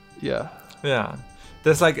 though. Yeah. Yeah.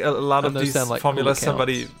 There's like a lot And of those these sound like cool formulas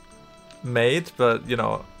somebody accounts. made, but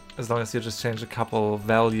as long as you just change a couple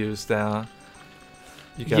values there,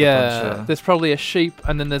 you get a Yeah, bunch of... there's probably a sheep,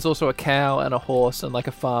 and then there's also a cow and a horse and like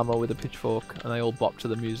a farmer with a pitchfork, and they all bop to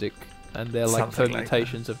the music, and they're like Something like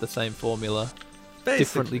permutations of the same formula, Basically.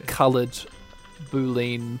 differently coloured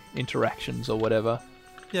Boolean interactions or whatever.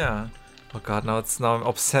 Yeah. Oh god, now I'm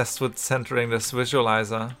obsessed with centering this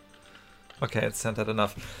visualizer. Okay, it's centered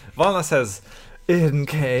enough. Valna says, in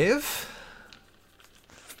cave.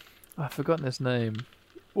 I've forgotten his name.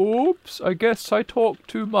 Oops, I guess I talked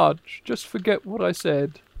too much. Just forget what I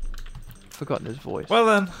said. Forgotten his voice. Well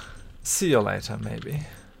then, see you later, maybe.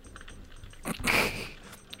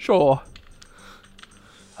 Sure.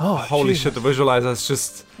 Oh, Holy Jesus. shit, the visualizer is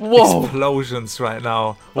just Whoa. explosions right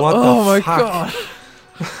now. What Oh the my fuck? god.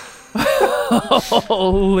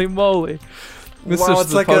 Holy moly. This Wow, is it's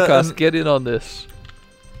the like podcast. Get in on this.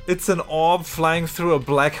 It's an orb flying through a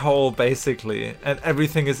black hole, basically, and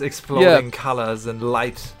everything is exploding colors and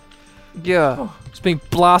light. Yeah. It's being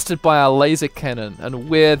blasted by our laser cannon, and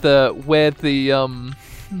we're the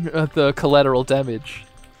collateral damage.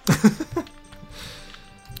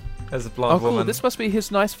 As a blonde Oh, cool. woman. This must be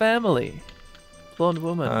his nice family. Blonde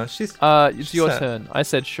woman. She's It's your sad. turn. I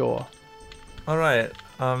said sure. Alright.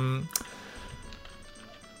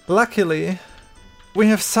 Luckily, we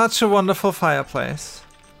have such a wonderful fireplace.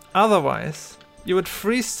 Otherwise, you would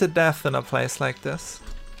freeze to death in a place like this.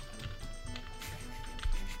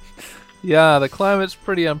 Yeah, the climate's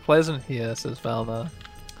pretty unpleasant here, says Valna.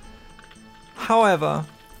 However,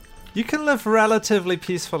 you can live relatively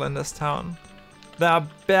peaceful in this town. There are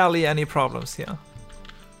barely any problems here.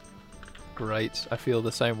 Great. I feel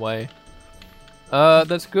the same way.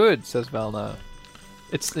 That's good, says Valna.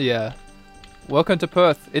 Yeah. Welcome to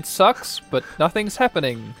Perth. It sucks, but nothing's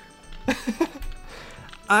happening.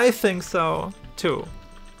 I think so, too.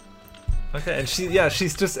 Okay, and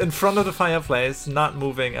she's just in front of the fireplace, not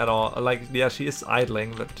moving at all. Like, yeah, she is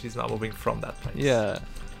idling, but she's not moving from that place. Yeah.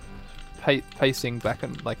 Pacing back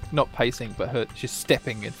and, like, not pacing, but she's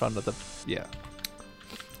stepping in front of the... Yeah.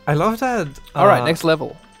 I love that. Alright, next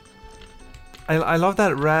level. I love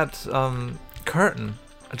that red curtain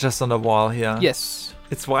just on the wall here. Yes.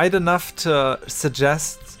 It's wide enough to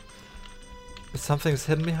suggest that something's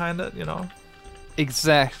hidden behind it, you know?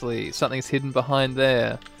 Exactly. Something's hidden behind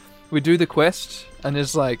there. We do the quest, and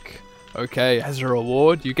it's like, okay, as a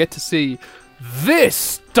reward, you get to see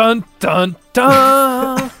this! Dun dun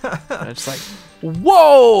dun! And it's like,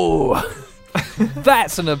 whoa!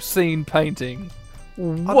 That's an obscene painting.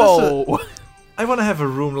 Whoa! I want to have a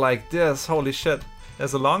room like this. Holy shit.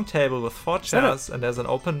 There's a long table with 4 chairs, and there's an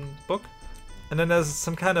open book. And then there's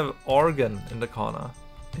some kind of organ in the corner.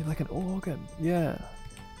 Yeah, like an organ, yeah.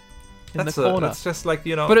 That's the corner. That's just like,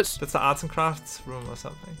 you know, But it's the arts and crafts room or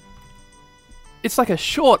something. It's like a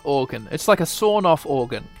short organ. It's like a sawn-off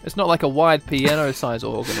organ. It's not like a wide piano-size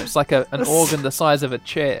organ. It's like an organ the size of a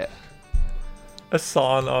chair. A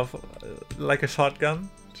sawn of, like a shotgun?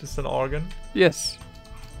 Just an organ? Yes.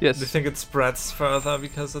 Yes. Do you think it spreads further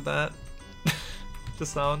because of that? The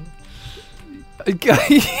sound?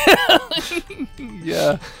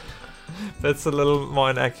 Yeah. That's a little more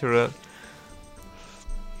inaccurate.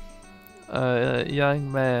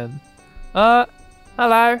 Young man.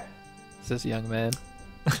 Hello, says young man.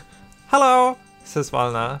 Hello, says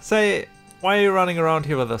Valna. Say, why are you running around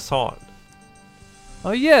here with a sword?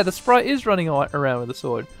 Oh yeah, the sprite is running around with a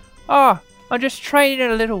sword. Oh, I'm just training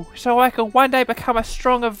a little so I can one day become a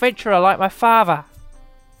strong adventurer like my father,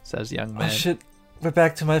 says young man. Oh shit, we're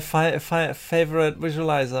back to my favorite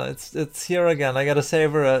visualizer. It's here again. I gotta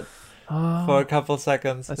savor it for a couple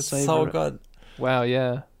seconds. It's so good. Wow,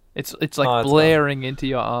 yeah. It's like blaring into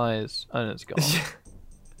your eyes and it's gone.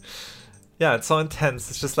 Yeah, it's so intense.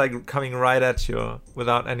 It's just like coming right at you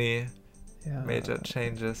without any major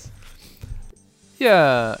changes.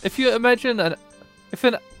 Yeah, if you imagine if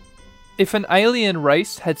an alien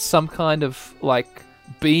race had some kind of like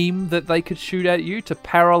beam that they could shoot at you to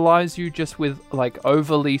paralyze you just with like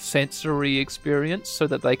overly sensory experience so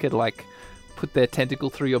that they could like put their tentacle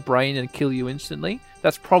through your brain and kill you instantly,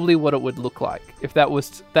 that's probably what it would look like. If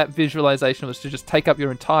that visualization was to just take up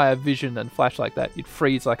your entire vision and flash like that, you'd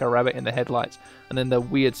freeze like a rabbit in the headlights, and then the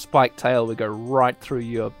weird spiked tail would go right through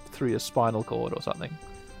your spinal cord or something.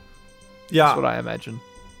 Yeah, that's what I imagine.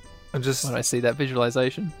 I'm just when I see that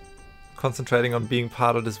visualization, concentrating on being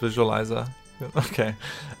part of this visualizer. Okay,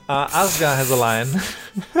 Asga has a line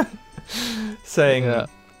saying,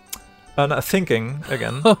 thinking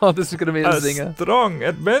again. Oh, this is gonna be a zinger. Strong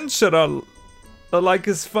adventurer like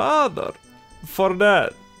his father. For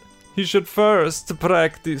that, he should first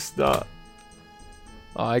practice that.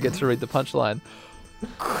 Oh, I get to read the punchline.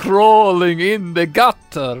 Crawling in the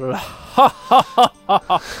gutter.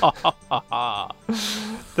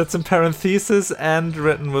 That's in parentheses and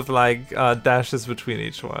written with like dashes between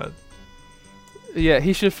each word. Yeah,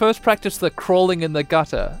 he should first practice the crawling in the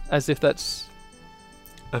gutter, as if that's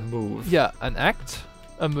a move. Yeah, an act,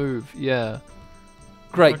 a move. Yeah,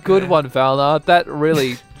 great, good one, Valnar. That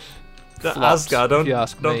really. Asgard, don't me.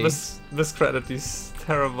 miscredit these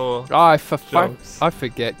terrible I jokes. I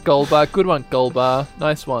forget. Goldbar, good one, Goldbar.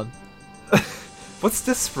 Nice one. What's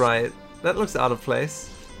this sprite? That looks out of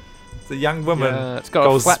place. It's a young woman. Yeah, it's got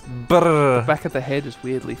goes a flat. brrr. The back of the head is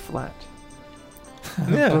weirdly flat.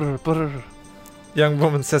 Yeah. Brr, brr. Young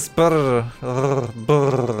woman says, brr, brr,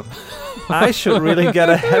 brr. I should really get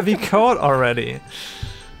a heavy coat already.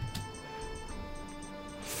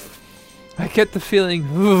 I get the feeling,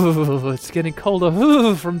 ooh, it's getting colder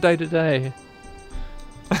ooh, from day to day.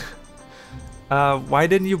 Why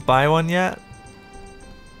didn't you buy one yet?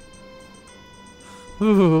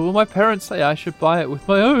 Ooh, well, my parents say I should buy it with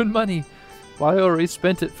my own money. But I already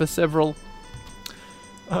spent it for several.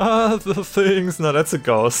 The things. No, that's a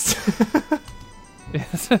ghost.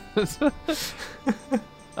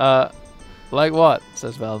 Like what?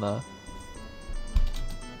 Says Valna.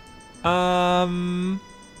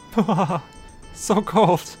 So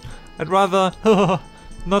cold. I'd rather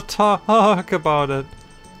not talk about it.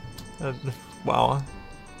 Wow.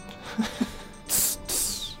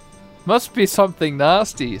 Must be something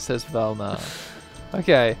nasty, says Valna.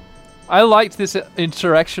 Okay. I liked this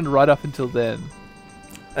interaction right up until then.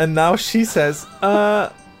 And now she says,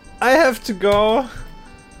 I have to go.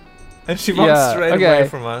 And she walks straight away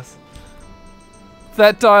from us.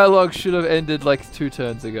 That dialogue should have ended like 2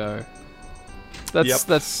 turns ago.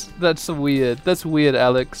 That's weird. That's weird,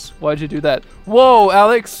 Alex. Why'd you do that? Whoa,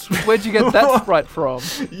 Alex! Where'd you get that sprite from?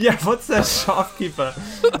 Yeah, what's that shopkeeper?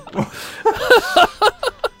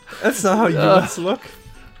 That's not how humans look.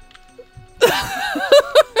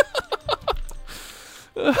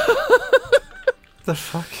 The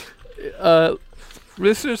fuck?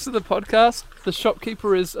 Listeners to the podcast, the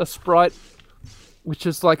shopkeeper is a sprite which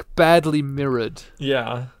is like badly mirrored.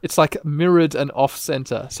 Yeah. It's like mirrored and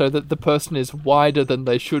off-center, so that the person is wider than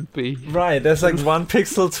they should be. Right, there's like 1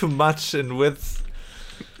 pixel too much in width.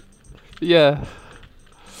 Yeah.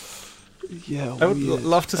 Yeah, I would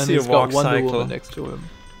love to see a walk Wonder cycle Woman next to him.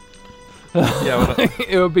 Yeah,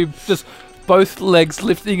 it would be just both legs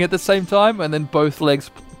lifting at the same time, and then both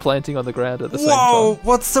legs planting on the ground at the same time. Whoa!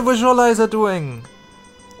 What's the visualizer doing?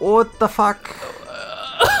 What the fuck?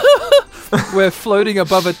 We're floating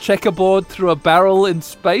above a checkerboard through a barrel in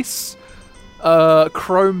space.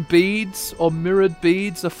 Chrome beads or mirrored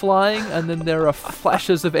beads are flying, and then there are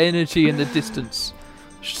flashes of energy in the distance.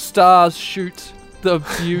 Stars shoot. The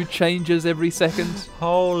view changes every second.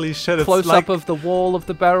 Holy shit! It's Close like up of the wall of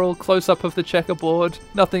the barrel. Close up of the checkerboard.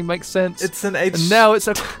 Nothing makes sense. it's an And now it's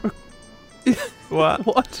a. What?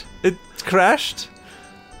 What? It crashed?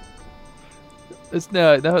 It's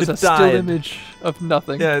now it's It a still died. image of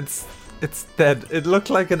nothing. Yeah, it's dead. It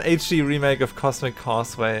looked like an HD remake of Cosmic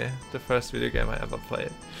Causeway, the first video game I ever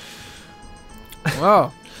played.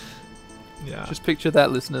 Wow. Yeah. Just picture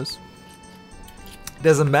that, listeners.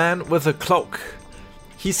 There's a man with a cloak.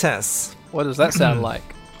 He says, What does that sound like?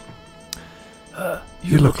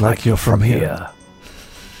 You look like you're from here.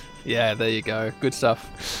 Yeah, there you go. Good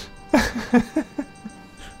stuff.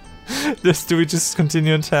 do we just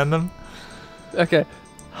continue in tandem? Okay.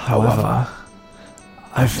 However,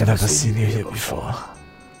 I've never seen you here before.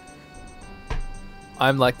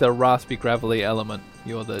 I'm like the raspy, gravelly element.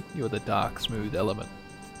 You're the dark, smooth element.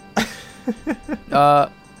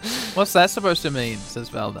 What's that supposed to mean? Says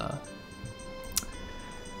Valna.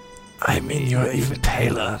 I mean, you're even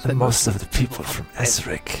paler than most of the people from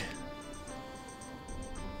Esric.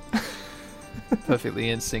 Perfectly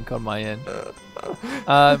in sync on my end.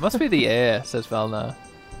 It must be the air, says Valna.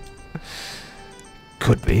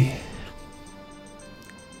 Could be.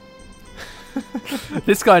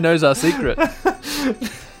 This guy knows our secret.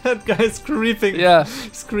 That guy's creeping. Yeah.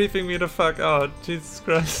 He's creeping me the fuck out. Jesus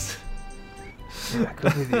Christ. Yeah,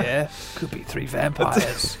 could be the air. Could be 3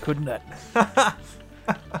 vampires, couldn't it?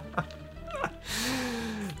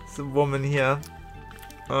 It's a woman here.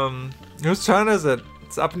 Whose turn is it?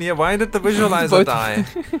 It's up near. Why did the visualizer Both- die?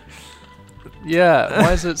 Yeah,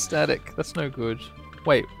 why is it static? That's no good.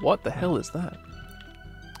 Wait, what the hell is that?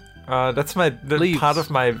 That's Leaves. part of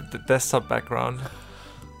my desktop background.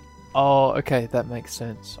 Oh, okay, that makes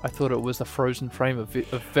sense. I thought it was a frozen frame of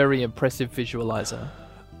a very impressive visualizer.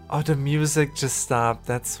 Oh, the music just stopped.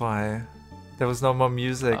 That's why. There was no more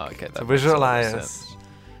music Oh, okay, to that makes a lot of visualize. sense.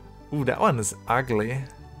 Ooh, that one is ugly.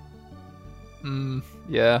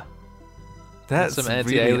 Yeah. That's Some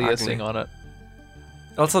really anti-aliasing ugly. on it.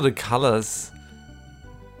 Also, the colors.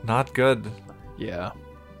 Not good. Yeah.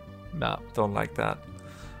 Nah. Don't like that.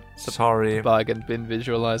 Sorry. Bargain bin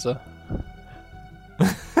visualizer.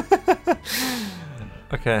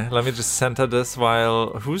 Okay, let me just center this while...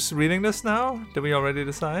 Who's reading this now? Did we already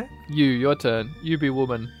decide? Your turn. You be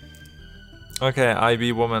woman. Okay, I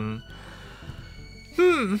be woman.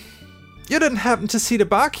 You didn't happen to see the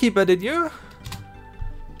barkeeper, did you?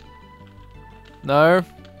 No.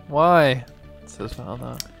 Why? Says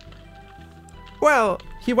Valna. Well,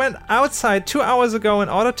 he went outside 2 hours ago in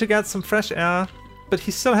order to get some fresh air. but he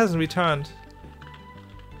still hasn't returned.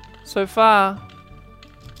 So far.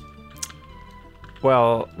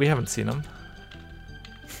 Well, we haven't seen him.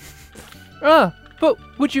 But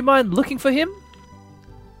would you mind looking for him?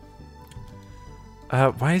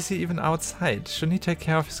 Why is he even outside? Shouldn't he take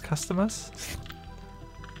care of his customers?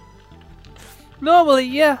 Normally,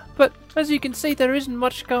 yeah, but as you can see, there isn't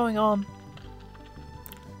much going on.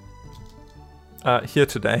 Here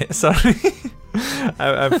today. Sorry.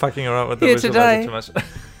 I'm fucking around with the Here visualizer today. too much.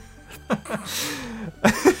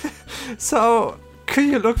 So, could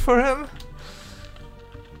you look for him?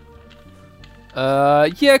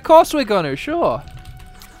 Yeah, of course we're gonna, sure.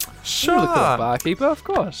 Sure. We'll look for the barkeeper, of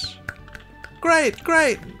course. Great.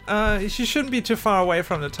 You shouldn't be too far away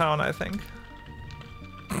from the town, I think.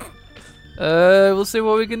 We'll see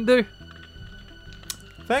what we can do.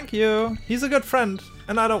 Thank you. He's a good friend,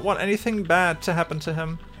 and I don't want anything bad to happen to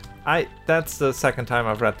him. That's the second time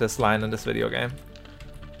I've read this line in this video game.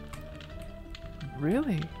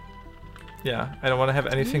 Really? Yeah, I don't want to have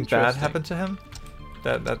anything bad Interesting. happen to him.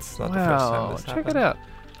 That's not the first time Wow, this check happened. it out.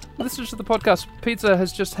 Listeners to the podcast, Pizza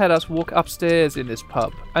has just had us walk upstairs in this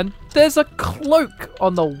pub, and there's a cloak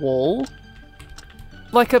on the wall.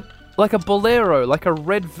 Like a bolero, like a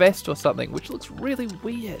red vest or something, which looks really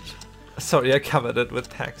weird. Sorry, I covered it with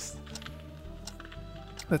text.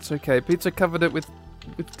 That's okay. Pizza covered it with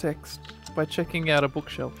text by checking out a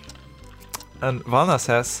bookshelf. And Valna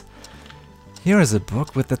says, here is a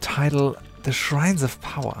book with the title The Shrines of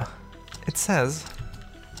Power. It says,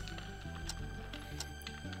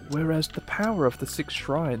 Whereas the power of the 6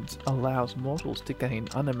 shrines allows mortals to gain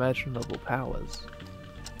unimaginable powers.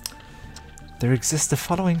 there exist the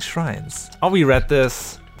following shrines. Oh, we read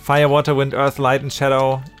this. Fire, water, wind, earth, light, and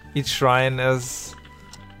shadow. Each shrine is...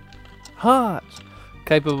 Heart!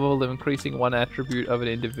 Capable of increasing one attribute of an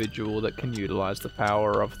individual that can utilize the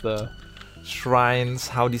power of the... shrines.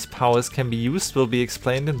 How these powers can be used will be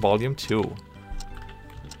explained in Volume 2.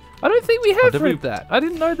 I don't think we have did read we- that. I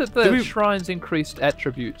didn't know that the did we- shrines increased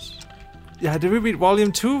attributes. Yeah, did we read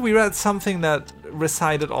Volume 2? We read something that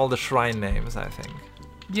recited all the shrine names, I think.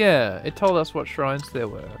 Yeah, it told us what shrines there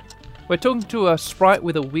were. We're talking to a sprite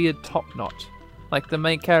with a weird top knot. Like the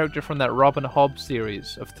main character from that Robin Hobb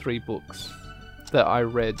series of 3 books that I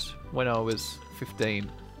read when I was 15.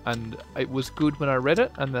 And it was good when I read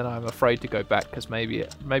it, and then I'm afraid to go back because maybe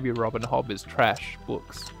Robin Hobb is trash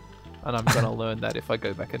books. And I'm going to learn that if I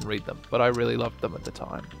go back and read them. But I really loved them at the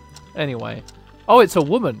time. Anyway. Oh, it's a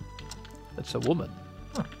woman. It's a woman.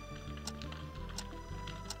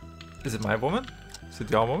 Is it my woman? Is it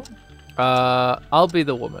your woman? I'll be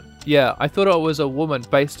the woman. Yeah, I thought it was a woman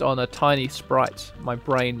based on a tiny sprite. My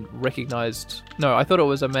brain recognized... No, I thought it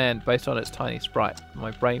was a man based on its tiny sprite. My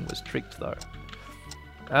brain was tricked, though.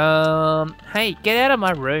 Hey, get out of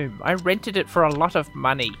my room. I rented it for a lot of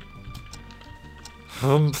money.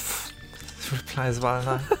 Replies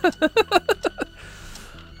Valna.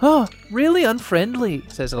 Oh, really unfriendly,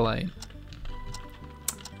 says Elaine.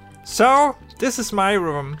 So, this is my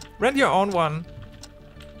room. Rent your own one.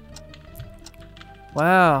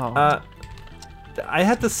 Wow. I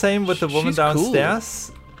had the same with the woman She's cool.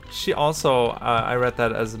 downstairs. She also, I read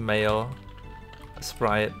that as a male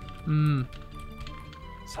sprite.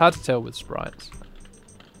 It's hard to tell with sprites.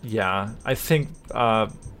 Yeah, I think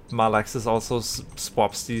Malax also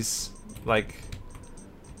swaps these, like,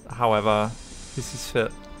 however he sees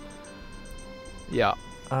fit. Yeah.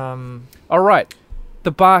 Alright.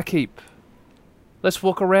 The barkeep. Let's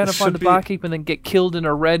walk around and It find the should be- barkeep and then get killed in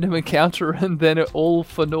a random encounter and then it all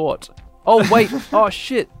for naught. Oh, wait. Oh,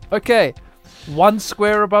 shit. Okay. 1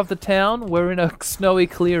 square above the town, we're in a snowy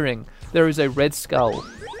clearing. There is a red skull.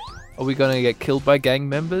 Are we going to get killed by gang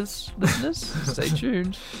members, listeners? Stay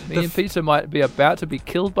tuned. Me and Peter might be about to be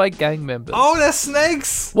killed by gang members. Oh, there's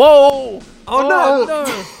snakes! Whoa! Oh, no! no!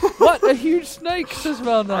 What a huge snake, says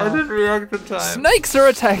Valna. I didn't react in time. Snakes are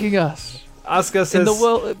attacking us. Asuka says, In the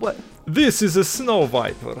world, what? this is a snow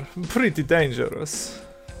viper. Pretty dangerous.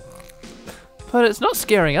 But it's not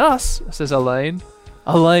scaring us, says Elaine.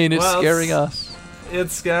 Elaine is Well, scaring us.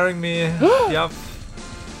 It's scaring me. Yup.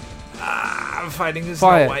 I'm fighting this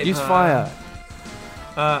Fire, snow viper. use fire.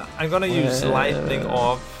 I'm gonna use Well. lightning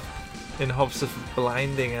orb in hopes of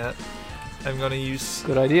blinding it. I'm gonna use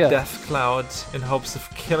Good idea. death cloud in hopes of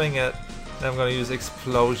killing it. And I'm gonna use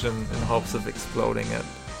explosion in hopes of exploding it.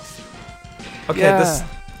 Okay, Yeah. this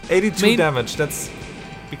 82 damage.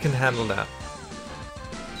 We can handle that.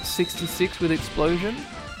 66 with explosion.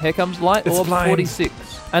 Here comes light It's orb, blind. 46.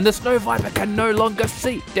 And the snow viper can no longer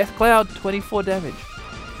see. Death cloud, 24 damage.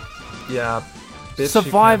 Yeah. bitch, you can't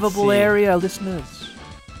Survivable see. area, listeners.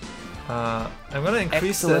 I'm gonna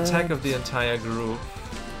increase the attack of the entire group.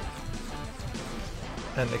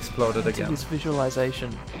 And explode it again. This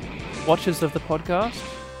visualization. Watchers of the podcast?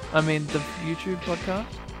 I mean, the YouTube podcast?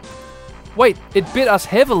 Wait, it bit us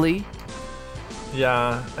heavily.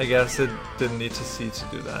 Yeah, I guess it didn't need to see to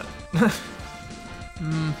do that.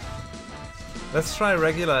 Let's try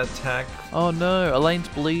regular attack. Oh no, Elaine's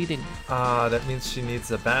bleeding. That means she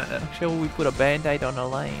needs a Shall we put a band-aid on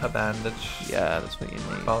Elaine? a bandage. Yeah, that's what you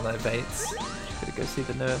need. Balna evades. Gotta go see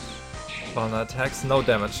the nurse. Balna attacks, no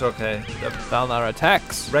damage, okay. The Balnar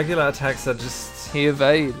attacks. regular attacks are just... He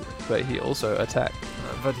evade, but he also attack.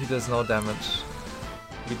 but he does no damage.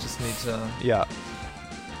 We just need to... Yeah.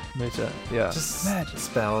 Yeah. Just magic.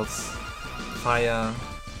 spells. Fire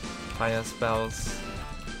spells.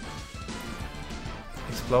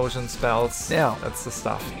 Explosion spells. Now. That's the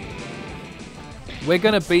stuff. We're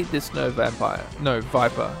gonna beat this viper.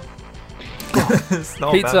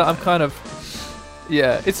 Snowman. Pizza, I'm kind of...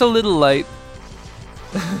 Yeah, it's a little late.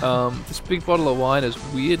 This big bottle of wine is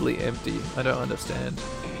weirdly empty. I don't understand.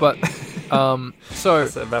 But, so,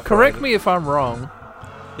 It's evaporated. correct me if I'm wrong,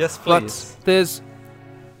 Yes, but please. there's...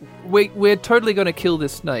 We're totally going to kill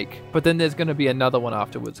this snake, but then there's going to be another one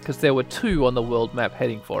afterwards, because there were 2 on the world map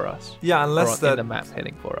heading for us. Yeah, Or unless in the map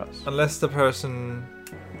heading for us. Unless the person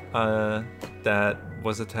that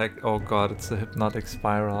was attacked... Oh god, it's a hypnotic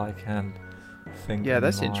spiral. I can't think Yeah,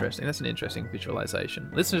 that's anymore. interesting. That's an interesting visualization.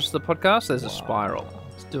 Listeners to the podcast, there's a spiral.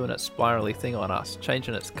 It's doing its spirally thing on us,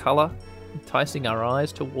 changing its color, enticing our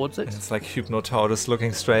eyes towards it. It's like Hypnotaurus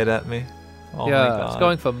looking straight at me. Oh my Yeah, god. it's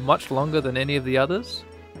going for much longer than any of the others.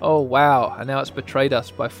 Oh wow, and now it's betrayed us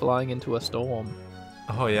by flying into a storm.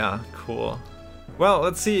 Oh yeah, cool. Well,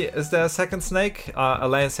 let's see. Is there a second snake?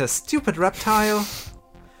 Elaine says, "Stupid reptile,"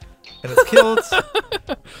 and it's killed.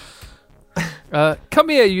 Come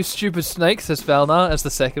here, you stupid snake, says Valnar as the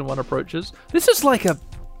second one approaches. This is like a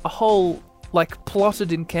whole, like,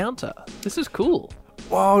 plotted encounter. This is cool.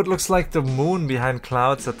 Wow, it looks like the moon behind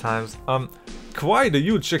clouds at times. Quite a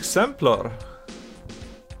huge exemplar.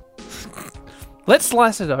 Let's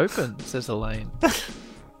slice it open, says Elaine. This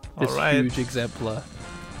Alright. huge exemplar.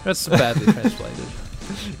 That's badly translated.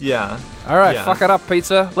 Yeah. Alright, Yeah. fuck it up,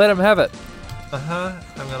 pizza. Let him have it. I'm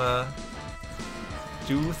gonna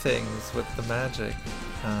do things with the magic.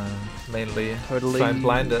 Mainly Totally. try and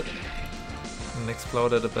blind it and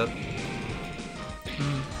explode it a bit.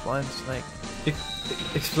 Blind snake.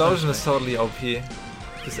 Explosion is totally OP.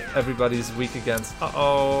 Because everybody's weak against.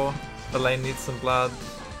 Uh-oh. Elaine needs some blood.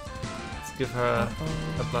 Let's give her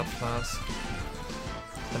a blood flask.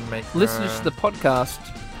 And make Listeners to the podcast,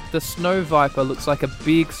 the snow viper looks like a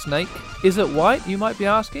big snake. Is it white, you might be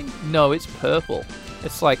asking? No, it's purple.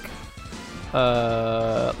 It's like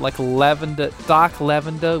lavender, dark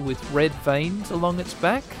lavender with red veins along its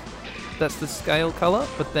back. That's the scale color.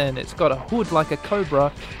 But then it's got a hood like a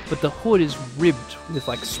cobra, but the hood is ribbed with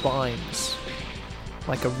like spines,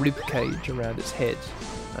 like a rib cage around its head,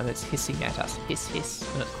 and it's hissing at us, hiss hiss,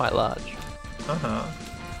 and it's quite large.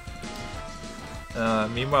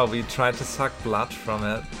 Meanwhile, we tried to suck blood from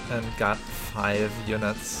it and got 5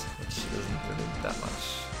 units, which isn't really that much.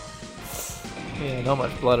 Yeah, not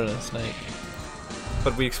much blood in a snake.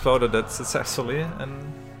 But we exploded it successfully,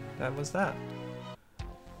 and that was that.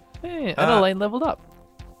 Yeah, and Elaine leveled up.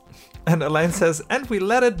 And Elaine says, "And we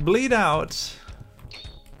let it bleed out."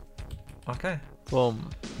 Okay. Boom.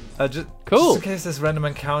 Just Cool. in case there's random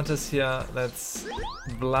encounters here, let's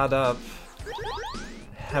blood up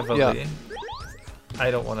heavily. Yeah. I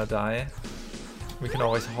don't want to die. We can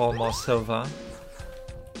always haul more silver.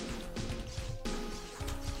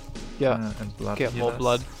 Yeah. And blood Get heal more us.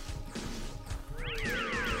 blood.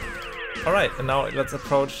 Alright, and now let's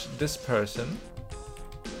approach this person.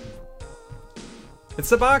 It's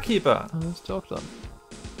the barkeeper. Oh, let's talk to them.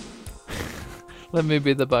 Let me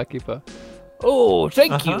be the barkeeper. Oh,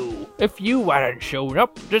 thank Uh-huh. you. If you hadn't shown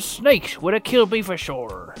up, the snakes would have killed me for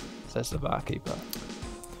sure. Says the barkeeper.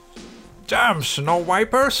 Damn, snow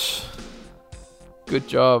wipers! Good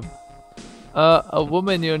job. A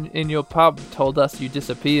woman in your pub told us you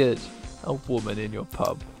disappeared. A woman in your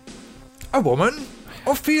pub. A woman?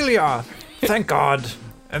 Ophelia! Thank God.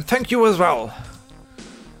 And thank you as well.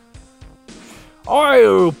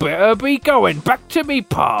 I'll better be going back to me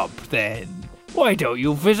pub then. Why don't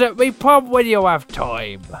you visit me pub when you have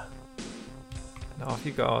time? And off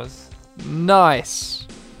he goes. Nice.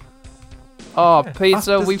 Oh,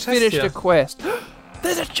 pizza, there's we a chest finished here. a quest.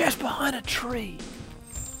 There's a chest behind a tree.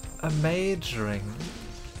 A mage ring.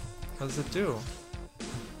 What does it do?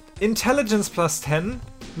 Intelligence plus 10?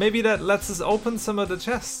 Maybe that lets us open some of the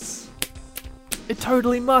chests. It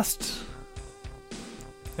totally must.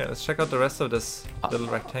 Okay, let's check out the rest of this little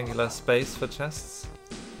rectangular space for chests.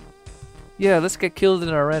 Yeah, let's get killed in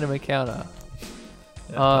a random encounter.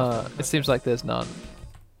 Yeah, It seems like there's none.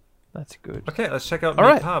 That's good. Okay, let's check out All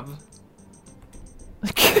my right. pub.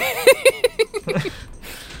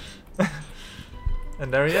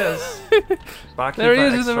 And there he is. Barkeeper There he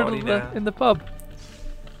is in the middle extraordinaire. in the pub.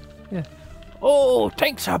 Yeah. Oh,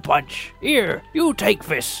 thanks a bunch. Here, you take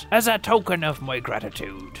this as a token of my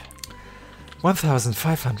gratitude.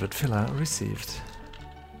 1,500 filler received.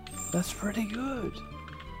 That's pretty good.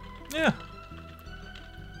 Yeah.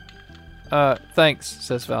 Thanks,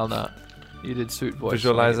 says Valnut. You did suit voice.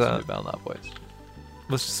 Visualizer. Valnut voice.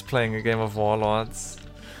 Was just playing a game of Warlords.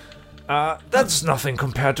 That's nothing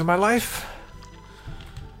compared to my life.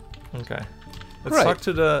 Okay. Let's Right. talk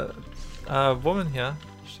to the woman here.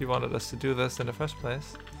 She wanted us to do this in the first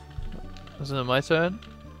place. Isn't it my turn?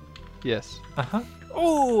 Yes. Uh-huh.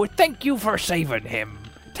 Oh, thank you for saving him.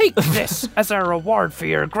 Take this as a reward for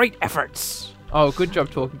your great efforts. Oh, good job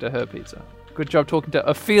talking to her, Pizza. Good job talking to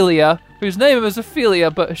Ophelia, whose name is Ophelia,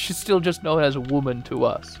 but she's still just known as woman to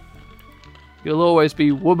us. You'll always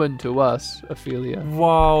be woman to us, Ophelia.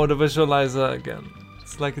 Wow, the visualizer again.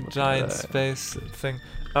 It's like a giant that? space thing.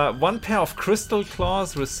 1 pair of crystal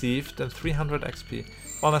claws received and 300 XP.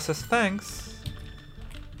 Walna says thanks.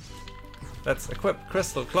 Let's equip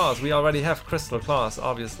crystal claws. We already have crystal claws,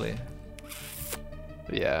 obviously.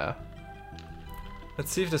 Yeah.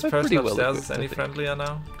 Let's see if this They're person pretty well upstairs is equipped, I any think. friendlier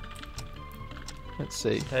now. Let's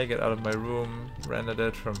see. Hey, get out of my room. Rented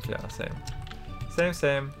it from, yeah, same.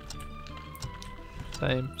 Same.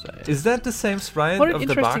 Same. Is that the same sprite What an of the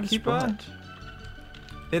interesting barkeeper? sprite.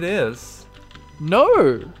 It is.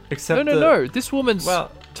 No! Except No. This woman's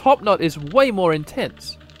top knot is way more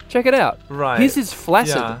intense. Check it out. Right. His is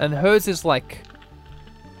flaccid, Yeah. and hers is like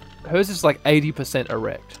 80%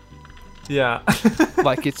 erect. Yeah.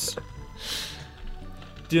 Like it's.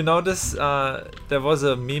 Do you notice there was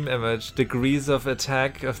a meme image, degrees of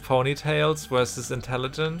attack of ponytails versus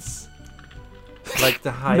intelligence? Like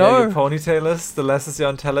the higher No. your ponytail is, the less is your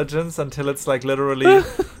intelligence until it's like literally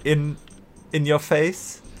in your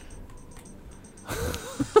face.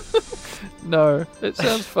 No, it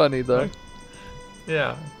sounds funny though.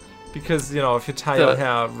 Yeah. Because, you know, if you tie your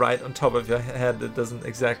hair right on top of your head, it doesn't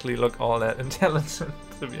exactly look all that intelligent,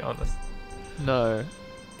 to be honest. No.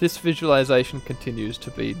 This visualization continues to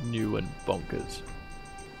be new and bonkers.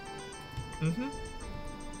 Mm-hmm.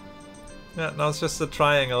 Yeah, now it's just a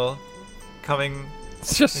triangle coming.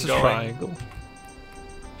 It's just a Going. triangle.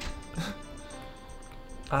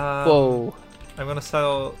 Whoa. I'm gonna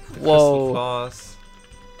sell the crystal Whoa. claws.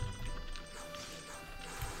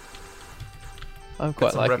 I'm quite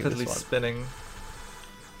It's liking rapidly this one. spinning.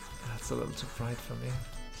 That's a little too bright for me.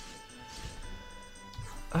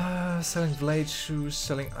 Selling blade shoes,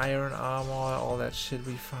 selling iron armor, all that shit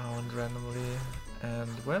we found randomly. And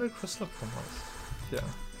where did crystal come out? Yeah.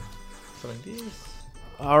 Selling these.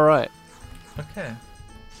 Alright. Okay.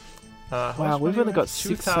 How Wow, much we've money only we got have?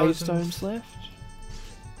 6 2,000. save stones left.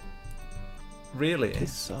 Really?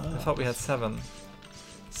 This I thought we had 7.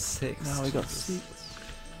 6. No, we got Jesus. 6.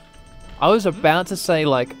 I was about to say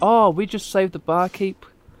like, oh, we just saved the barkeep.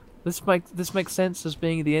 This makes sense as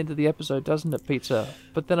being the end of the episode, doesn't it, Pizza?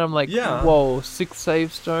 But then I'm like, Yeah. whoa, 6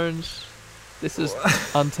 save stones. This is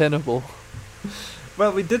untenable.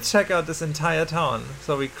 Well, we did check out this entire town,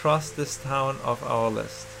 so we crossed this town off our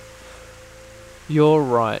list. You're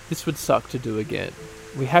right. This would suck to do again.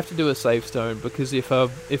 We have to do a save stone because if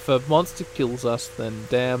a monster kills us, then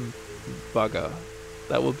damn bugger,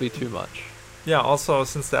 that would be too much. Yeah, also,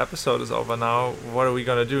 since the episode is over now, what are we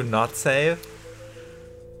gonna do? Not save?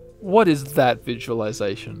 What is that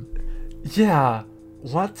visualization? Yeah,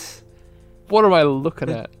 what? What am I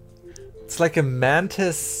looking at? It's like a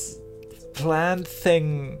mantis plant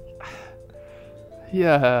thing.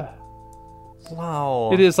 Yeah.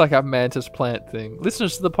 Wow. It is like a mantis plant thing.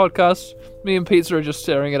 Listeners to the podcast, me and Pizza are just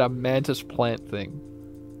staring at a mantis plant thing.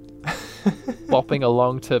 Bopping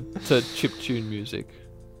along to chiptune music.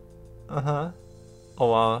 Uh-huh.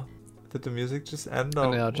 Oh wow. Did the music just end?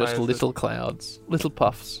 And now just little clouds. Little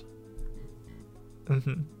puffs.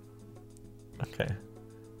 Mm-hmm. Okay.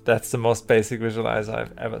 That's the most basic visualizer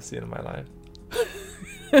I've ever seen in my life.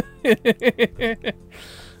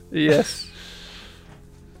 Yes.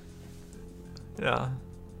 Yeah.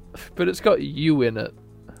 But it's got you in it,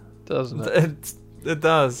 doesn't it? It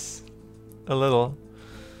does. A little.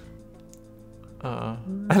 I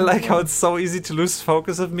like how it's so easy to lose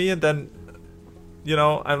focus of me and then, you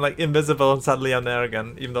know, I'm like invisible and suddenly I'm there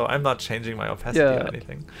again, even though I'm not changing my opacity Yeah. or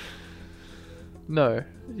anything. No.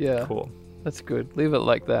 Yeah. Cool. That's good. Leave it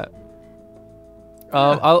like that.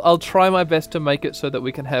 I'll try my best to make it so that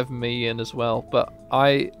we can have me in as well. But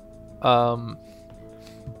I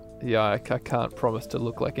can't promise to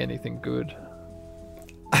look like anything good.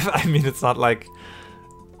 I mean, it's not like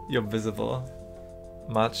you're visible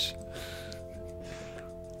much.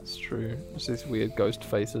 It's true. It's these weird ghost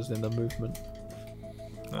faces in the movement.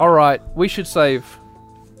 No. All right, we should save.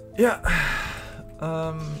 Yeah.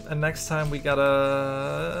 And next time we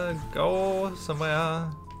gotta go somewhere.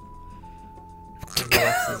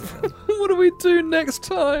 What do we do next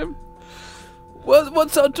time?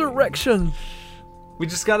 What's our direction? We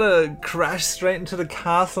just gotta crash straight into the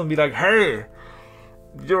castle and be like, hey,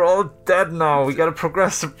 you're all dead now. We gotta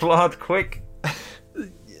progress the plot quick.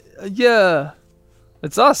 Yeah.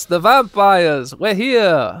 It's us, the vampires. We're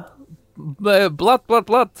here. Blood.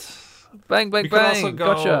 Bang, bang, We could also bang. go-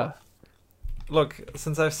 Gotcha. Look,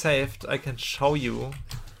 since I've saved, I can show you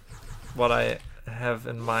what I have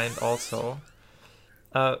in mind also.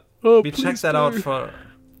 We checked that out for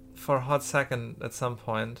a hot second at some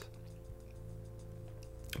point.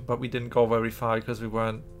 But we didn't go very far because we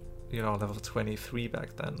weren't, level 23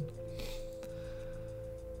 back then.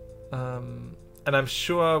 And I'm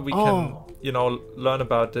sure we can, learn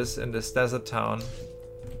about this in this desert town.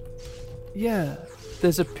 Yeah.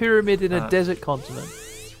 There's a pyramid in a desert continent.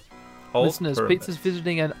 Old Listeners, pyramid. Pizza's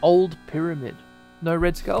visiting an old pyramid. No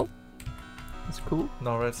red skull? That's cool.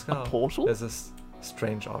 No red skull. A portal? There's a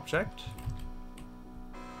strange object.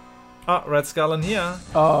 Ah, red skull in here.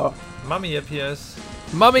 Oh. Mummy appears.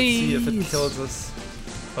 Mummy! Let's see if it kills us.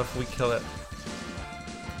 Or if we kill it.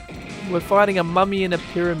 We're fighting a mummy in a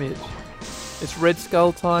pyramid. It's red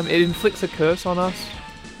skull time. It inflicts a curse on us.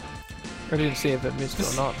 I didn't see if it missed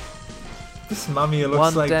or not. This mummy looks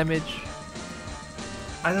One like... damage.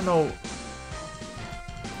 I don't know.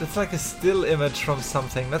 It's like a still image from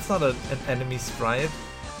something. That's not an enemy sprite.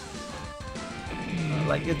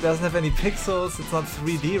 Like, it doesn't have any pixels. It's not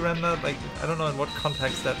 3D rendered. Like, I don't know in what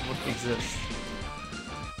context that would exist.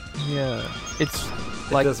 Yeah. It's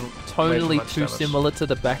It like does way tonally much too damage. similar to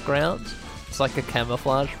the background. It's like a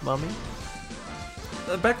camouflage mummy.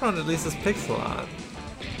 The background at least is pixel art.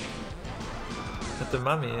 But the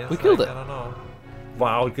mummy is We killed like, it. I don't know.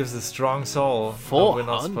 Wow, it gives a strong soul. No, we're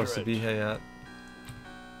not supposed to 400. be here yet.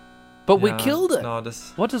 But we Yeah, killed it. No,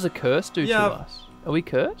 this... What does a curse do Yeah. to us? Are we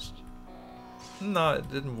cursed? No, it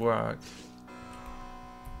didn't work.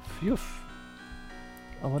 Phew.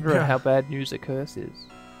 I wonder Yeah. how bad news a curse is.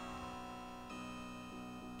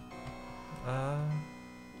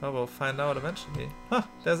 Well, we'll find out eventually. Huh,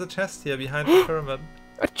 there's a chest here behind the pyramid.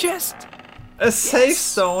 A chest! A safe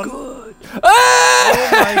stone! Good. Oh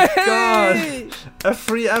my god! A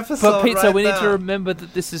free episode But Pizza, right we need there. to remember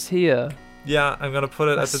that this is here. Yeah, I'm gonna put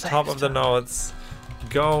it A at the top safe of the stone. notes.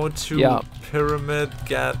 Go to Yeah. pyramid,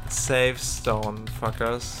 get safe stone,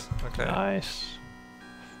 fuckers. Okay. Nice.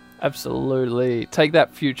 Absolutely. Take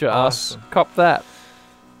that, future Awesome. us. Cop that.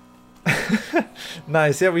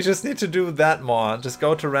 Nice, yeah, we just need to do that more. Just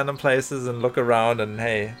go to random places and look around and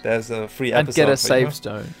hey, there's a free And episode get a for save you.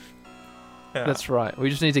 stone. Yeah. That's right. We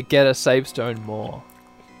just need to get a save stone more.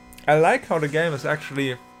 I like how the game is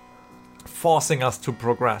actually forcing us to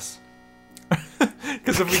progress.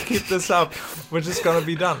 Because if we keep this up, we're just gonna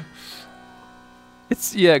be done.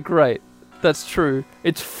 Yeah, great. That's true.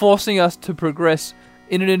 It's forcing us to progress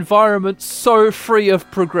in an environment so free of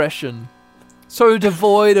progression. So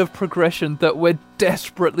devoid of progression that we're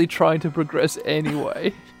desperately trying to progress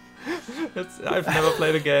anyway. I've never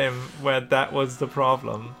played a game where that was the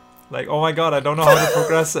problem. Like, oh my god, I don't know how to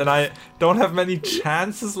progress and I don't have many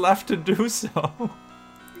chances left to do so.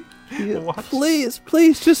 What? Please,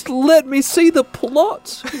 just let me see the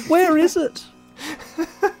plot. Where is it?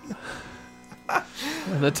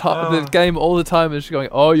 And the game all the time is going,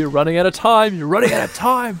 oh, you're running out of time. You're running out of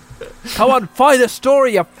time. Come on, find the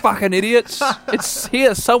story, you fucking idiots. It's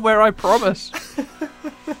here somewhere, I promise.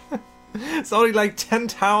 It's only like 10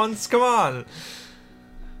 towns, come on.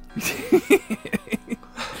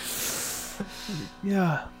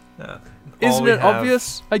 Yeah. Yeah. Isn't it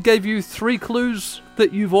obvious? I gave you 3 clues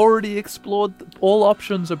that you've already explored all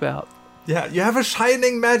options about. Yeah, you have a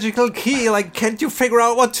shining magical key. Like, can't you figure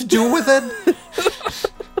out what to do with it?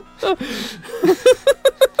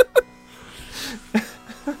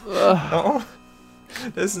 No,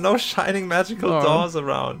 there's no shining magical No. doors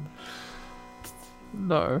around.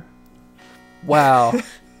 No. Wow.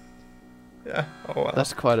 Yeah. Oh well.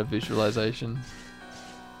 That's quite a visualization.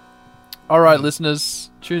 Alright, listeners,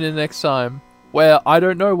 tune in next time, where I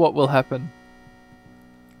don't know what will happen.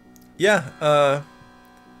 Yeah.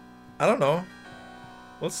 I don't know.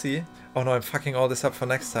 We'll see. Oh no, I'm fucking all this up for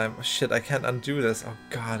next time. Oh, shit, I can't undo this. Oh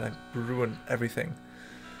god, I ruined everything.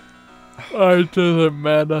 It doesn't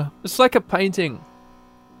matter. It's like a painting.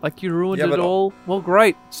 Like you ruined Yeah, it but all. Well,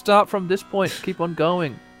 great. Start from this point. Keep on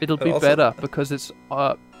going. It'll But be also- better because it's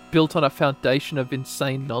built on a foundation of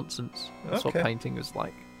insane nonsense. That's what Okay. painting is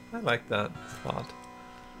like. I like that thought.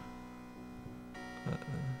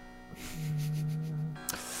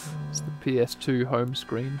 It's the PS2 home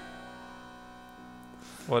screen.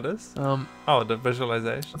 What is? Um, Oh, the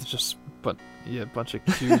visualization. it's just, but yeah, a bunch of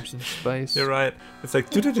cubes in space. You're right. It's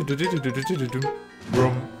like vroom.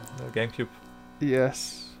 The GameCube.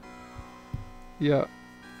 Yes. Yeah.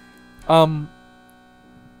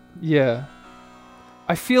 Yeah.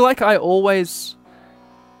 I feel like I always,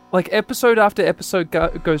 like episode after episode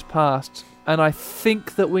goes past, and I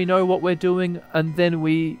think that we know what we're doing, and then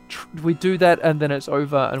we do that, and then it's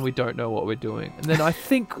over, and we don't know what we're doing, and then I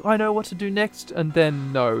think I know what to do next, and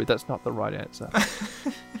then no, that's not the right answer.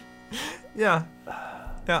 Yeah.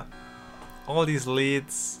 Yeah. All these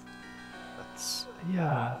leads.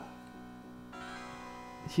 Yeah.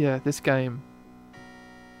 Yeah, this game.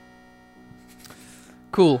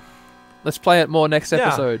 Cool. Let's play it more next Yeah.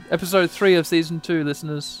 episode. Episode 3 of Season 2,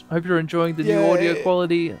 listeners. Hope you're enjoying the new audio Yay.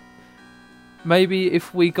 quality. Maybe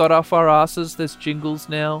if we got off our asses, there's jingles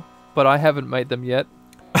now, but I haven't made them yet.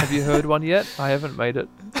 Have you heard one yet? I haven't made it.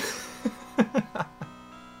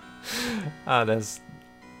 There's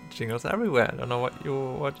jingles everywhere. I don't know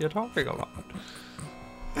what you're talking about.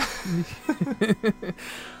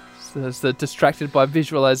 So there's the distracted by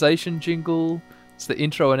visualization jingle. It's the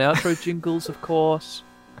intro and outro jingles, of course.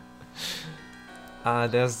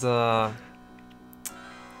 There's the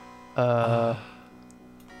there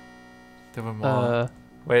were more.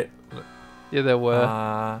 Wait. Yeah, there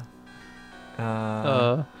were.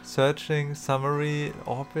 Searching, summary,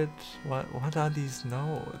 orbit. What are these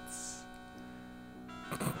notes?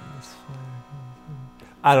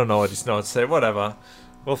 I don't know what these notes say. Whatever.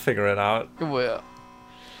 We'll figure it out. Well,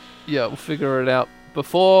 yeah, we'll figure it out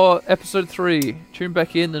before episode 3. Tune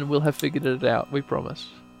back in and we'll have figured it out. We promise.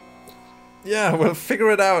 Yeah, we'll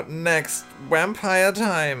figure it out next vampire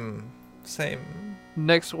time. Same.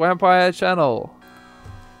 Next Vampire channel.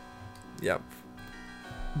 Yep.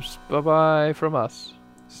 Bye bye from us.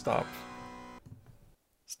 Stop.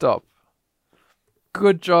 Stop.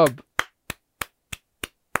 Good job.